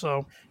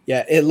 So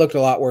it looked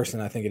a lot worse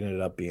than I think it ended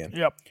up being.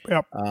 Yep.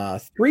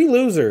 3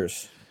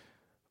 losers.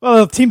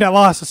 Well, the team that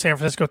lost to San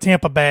Francisco,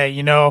 Tampa Bay.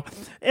 You know,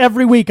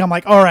 every week I'm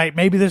like, all right,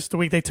 maybe this is the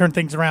week they turn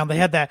things around. They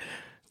had that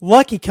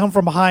lucky come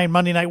from behind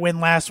Monday night win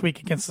last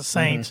week against the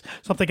Saints.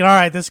 So I'm thinking, all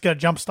right, this is gonna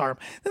jumpstart them.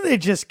 Then they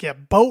just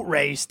get boat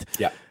raced.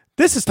 Yeah.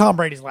 This is Tom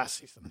Brady's last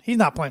season. He's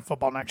not playing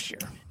football next year.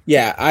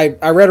 Yeah,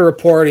 I read a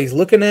report. He's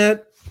looking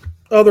at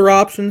other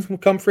options will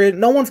come free.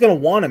 No one's going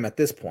to want him at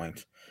this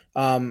point.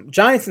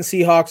 Giants and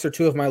Seahawks are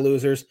 2 of my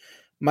losers.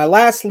 My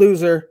last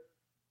loser,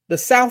 the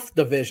South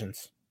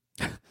divisions.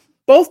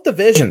 Both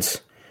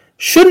divisions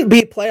shouldn't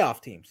be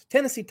playoff teams.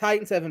 Tennessee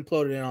Titans have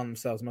imploded in on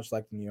themselves, much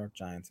like the New York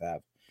Giants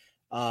have.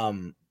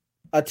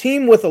 A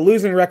team with a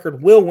losing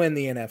record will win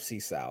the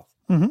NFC South.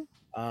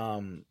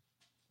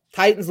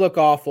 Titans look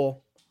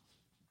awful.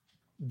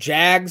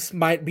 Jags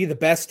might be the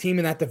best team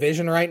in that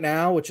division right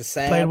now, which is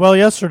sad. Played well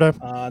yesterday.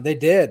 They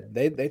did.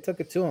 They took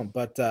it to them,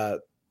 but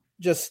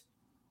just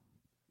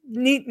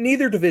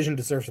neither division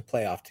deserves a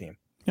playoff team.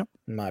 Yep,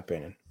 in my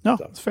opinion. No,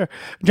 that's fair.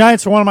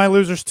 Giants are one of my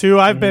losers too.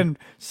 I've been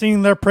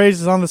singing their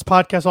praises on this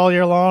podcast all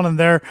year long, and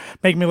they're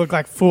making me look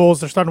like fools.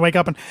 They're starting to wake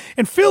up,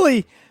 and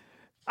Philly.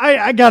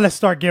 I got to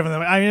start giving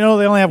them. I know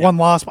they only have one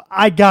loss, but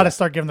I got to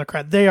start giving them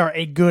credit. They are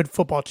a good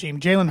football team.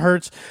 Jalen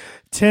Hurts,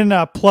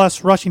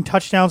 10+ rushing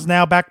touchdowns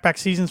now, back-to-back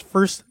seasons.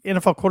 First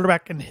NFL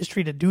quarterback in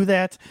history to do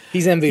that.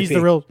 He's MVP.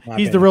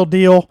 He's the real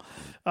deal.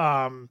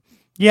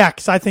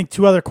 Because I think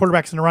 2 other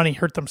quarterbacks in the running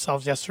hurt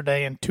themselves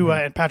yesterday, and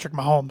Tua and Patrick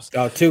Mahomes.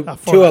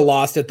 Tua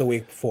lost it the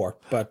week before,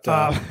 but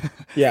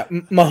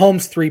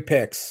Mahomes 3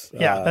 picks.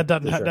 That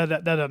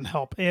doesn't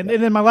help. And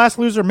then my last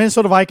loser,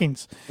 Minnesota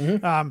Vikings.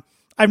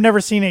 I've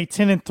never seen a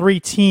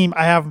 10-3 team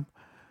I have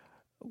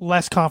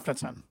less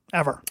confidence in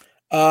ever.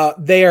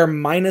 They are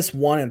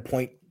 -1 in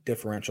point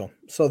differential,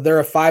 so they're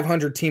a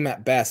 500 team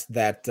at best.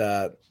 That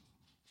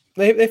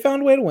they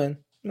found a way to win.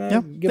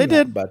 They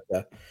did, but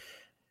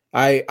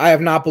I have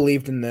not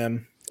believed in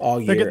them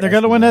all year. They're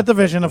going to win that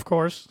division, of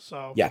course.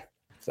 So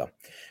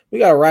we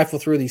got to rifle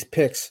through these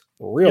picks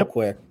real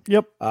quick.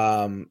 Yep.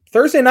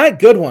 Thursday night,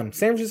 good one.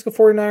 San Francisco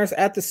 49ers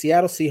at the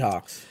Seattle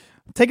Seahawks.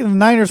 I'm taking the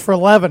Niners for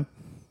 11.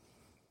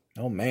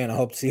 Oh, man, I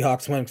hope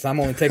Seahawks win because I'm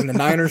only taking the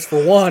Niners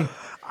for 1.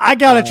 I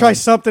got to try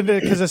something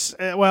because,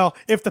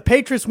 if the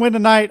Patriots win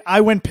tonight,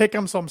 I win pick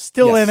 'em, so I'm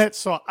still in it.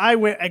 So I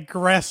went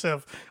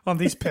aggressive on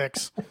these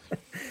picks.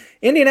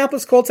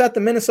 Indianapolis Colts at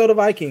the Minnesota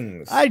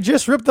Vikings. I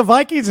just ripped the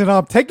Vikings, and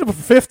I'm taking them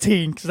for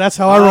 15 because that's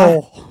how I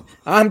roll.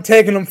 I'm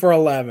taking them for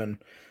 11.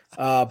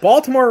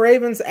 Baltimore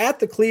Ravens at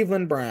the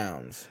Cleveland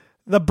Browns.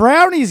 The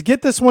Brownies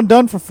get this one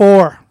done for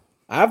 4.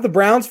 I have the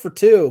Browns for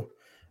 2.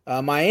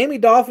 Miami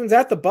Dolphins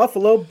at the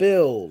Buffalo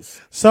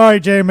Bills. Sorry,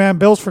 J-Man.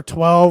 Bills for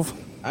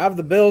 12. I have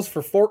the Bills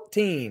for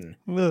 14.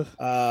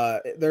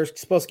 They're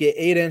supposed to get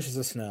 8 inches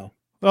of snow.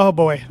 Oh,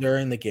 boy.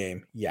 During the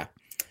game. Yeah.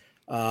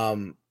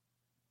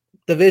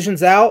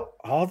 Division's out.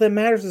 All that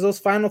matters is those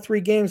final 3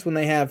 games when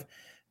they have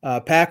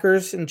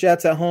Packers and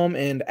Jets at home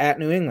and at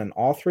New England.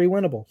 All 3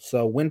 winnable.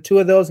 So win 2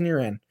 of those and you're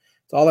in.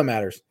 That's all that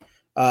matters.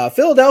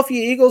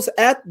 Philadelphia Eagles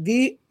at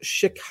the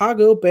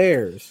Chicago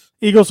Bears.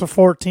 Eagles for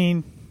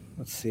 14.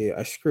 Let's see.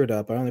 I screwed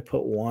up. I only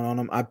put 1 on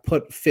them. I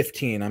put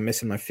 15. I'm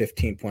missing my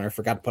 15 pointer. I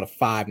forgot to put a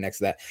 5 next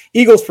to that.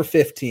 Eagles for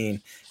 15.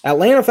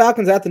 Atlanta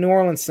Falcons at the New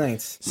Orleans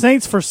Saints.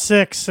 Saints for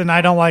 6, and I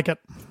don't like it.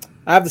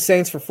 I have the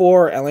Saints for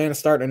 4. Atlanta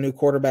starting a new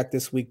quarterback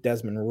this week,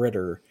 Desmond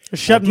Ridder.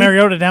 Shut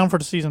Mariota down for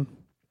the season.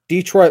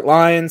 Detroit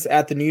Lions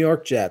at the New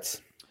York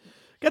Jets.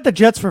 Got the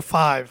Jets for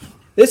 5.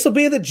 This will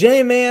be the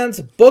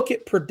J-Man's Book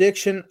It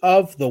prediction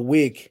of the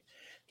week.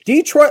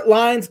 Detroit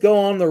Lions go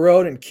on the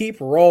road and keep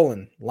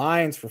rolling.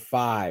 Lions for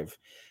 5.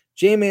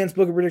 J-Man's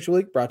Book It prediction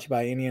week brought to you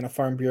by Indiana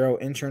Farm Bureau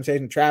Insurance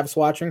Agent Travis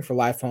Watching for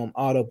life, home,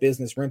 auto,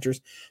 business, renters,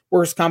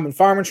 workers' comp, and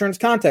farm insurance.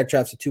 Contact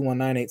Travis at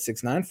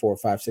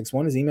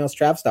 219-869-4561. His email is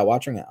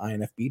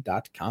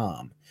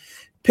travis.watching@infb.com.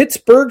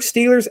 Pittsburgh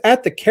Steelers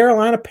at the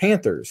Carolina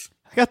Panthers.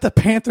 I got the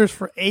Panthers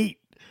for 8.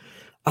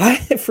 I,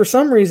 for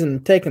some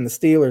reason, taking the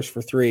Steelers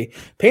for 3.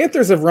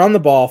 Panthers have run the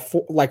ball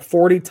like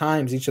 40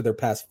 times each of their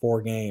past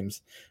 4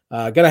 games.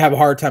 Going to have a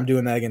hard time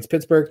doing that against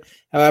Pittsburgh.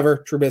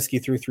 However,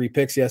 Trubisky threw 3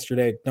 picks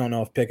yesterday. Don't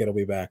know if Pickett will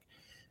be back.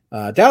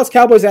 Dallas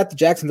Cowboys at the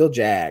Jacksonville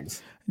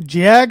Jags.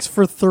 Jags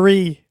for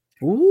 3.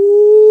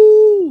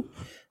 Ooh.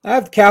 I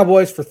have the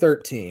Cowboys for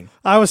 13.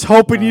 I was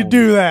hoping you'd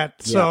do that.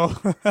 Yeah. So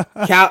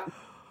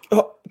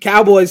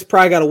Cowboys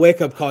probably got a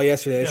wake-up call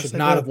yesterday. They should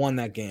not have won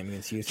that game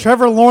against Houston.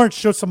 Trevor Lawrence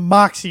showed some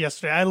moxie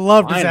yesterday. I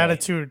loved his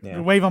attitude.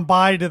 Yeah. Waving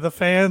bye to the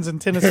fans in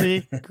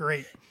Tennessee.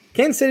 Great.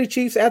 Kansas City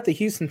Chiefs at the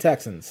Houston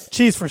Texans.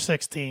 Chiefs for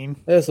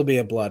 16. This will be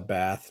a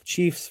bloodbath.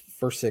 Chiefs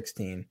for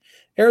 16.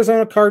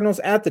 Arizona Cardinals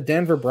at the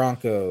Denver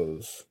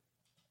Broncos.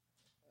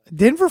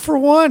 Denver for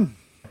 1.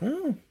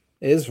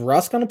 Is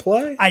Russ going to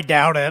play? I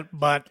doubt it,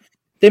 but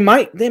they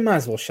might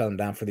as well shut him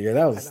down for the year.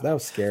 That was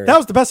scary. That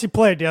was the best he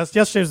played. Yes,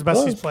 yesterday was the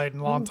best he's played in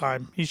a long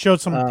time. He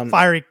showed some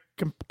fiery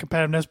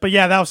competitiveness, but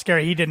yeah, that was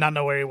scary. He did not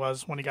know where he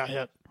was when he got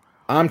hit.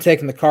 I'm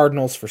taking the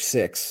Cardinals for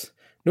 6.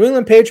 New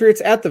England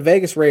Patriots at the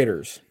Vegas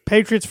Raiders.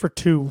 Patriots for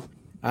 2.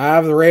 I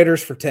have the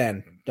Raiders for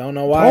 10. Don't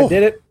know why I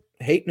did it.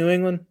 Hate New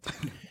England.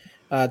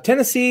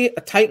 Tennessee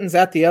Titans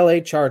at the LA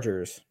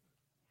Chargers.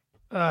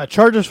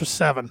 Chargers for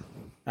 7.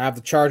 I have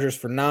the Chargers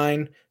for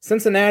 9.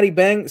 Cincinnati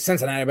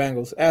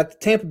Bengals at the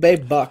Tampa Bay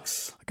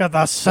Bucks. I got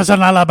the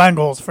Cincinnati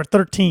Bengals for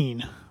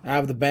 13. I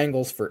have the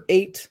Bengals for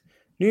 8.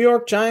 New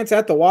York Giants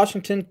at the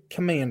Washington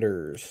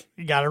Commanders.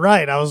 You got it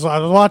right. I was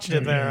watching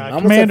it there.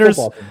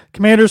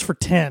 Commanders for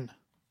 10.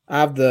 I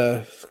have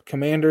the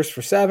Commanders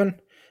for 7.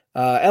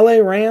 LA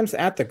Rams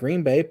at the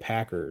Green Bay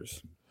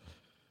Packers.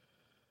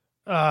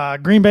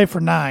 Green Bay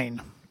for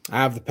 9. I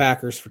have the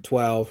Packers for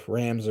 12.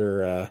 Rams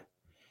are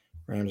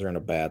in a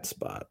bad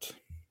spot.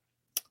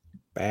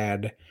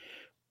 Bad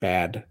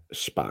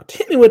spot.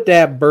 Hit me with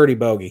that birdie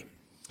bogey.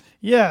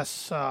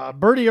 Yes,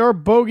 birdie or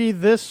bogey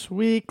this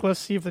week. Let's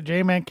see if the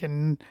J-Man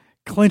can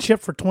clinch it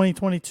for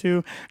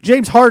 2022.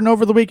 James Harden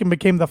over the weekend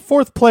became the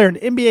 4th player in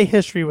NBA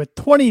history with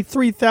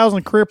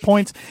 23,000 career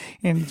points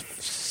and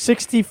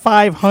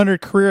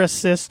 6,500 career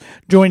assists,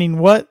 joining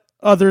what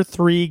other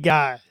 3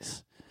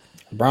 guys?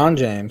 LeBron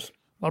James.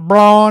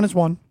 LeBron is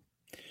 1.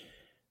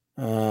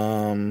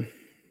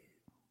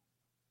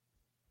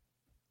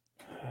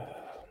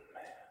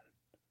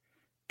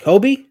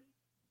 Kobe?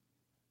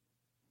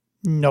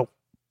 No.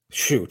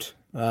 Shoot.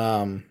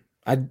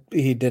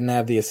 He didn't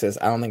have the assist.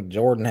 I don't think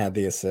Jordan had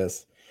the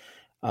assist.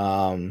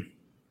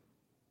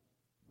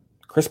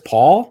 Chris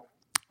Paul?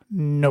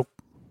 Nope.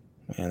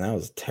 Man, that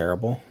was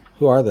terrible.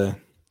 Who are they?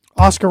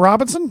 Oscar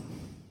Robertson?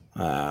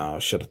 I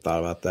should have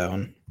thought about that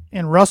one.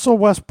 And Russell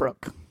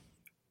Westbrook.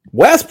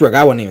 Westbrook?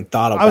 I wouldn't even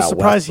thought about. I was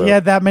surprised Westbrook. He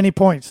had that many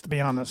points, to be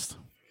honest.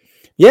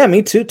 Yeah,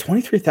 me too.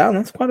 23,000.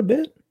 That's quite a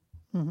bit.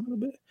 Mm-hmm. Quite a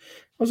bit.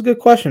 That was a good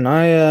question.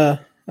 I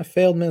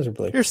failed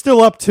miserably. You're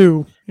still up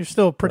 2. You're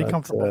still pretty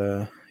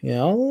comfortable.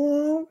 Yeah,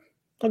 I'll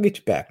get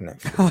you back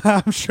next.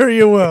 I'm sure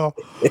you will.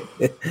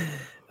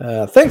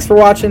 Thanks for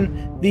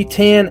watching the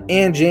Tan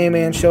and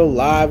J-Man Show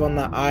live on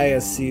the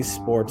ISC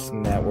Sports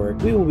Network.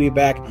 We will be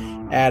back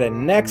at it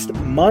next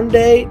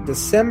Monday,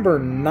 December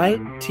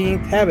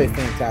 19th. Have a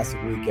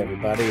fantastic week,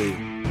 everybody.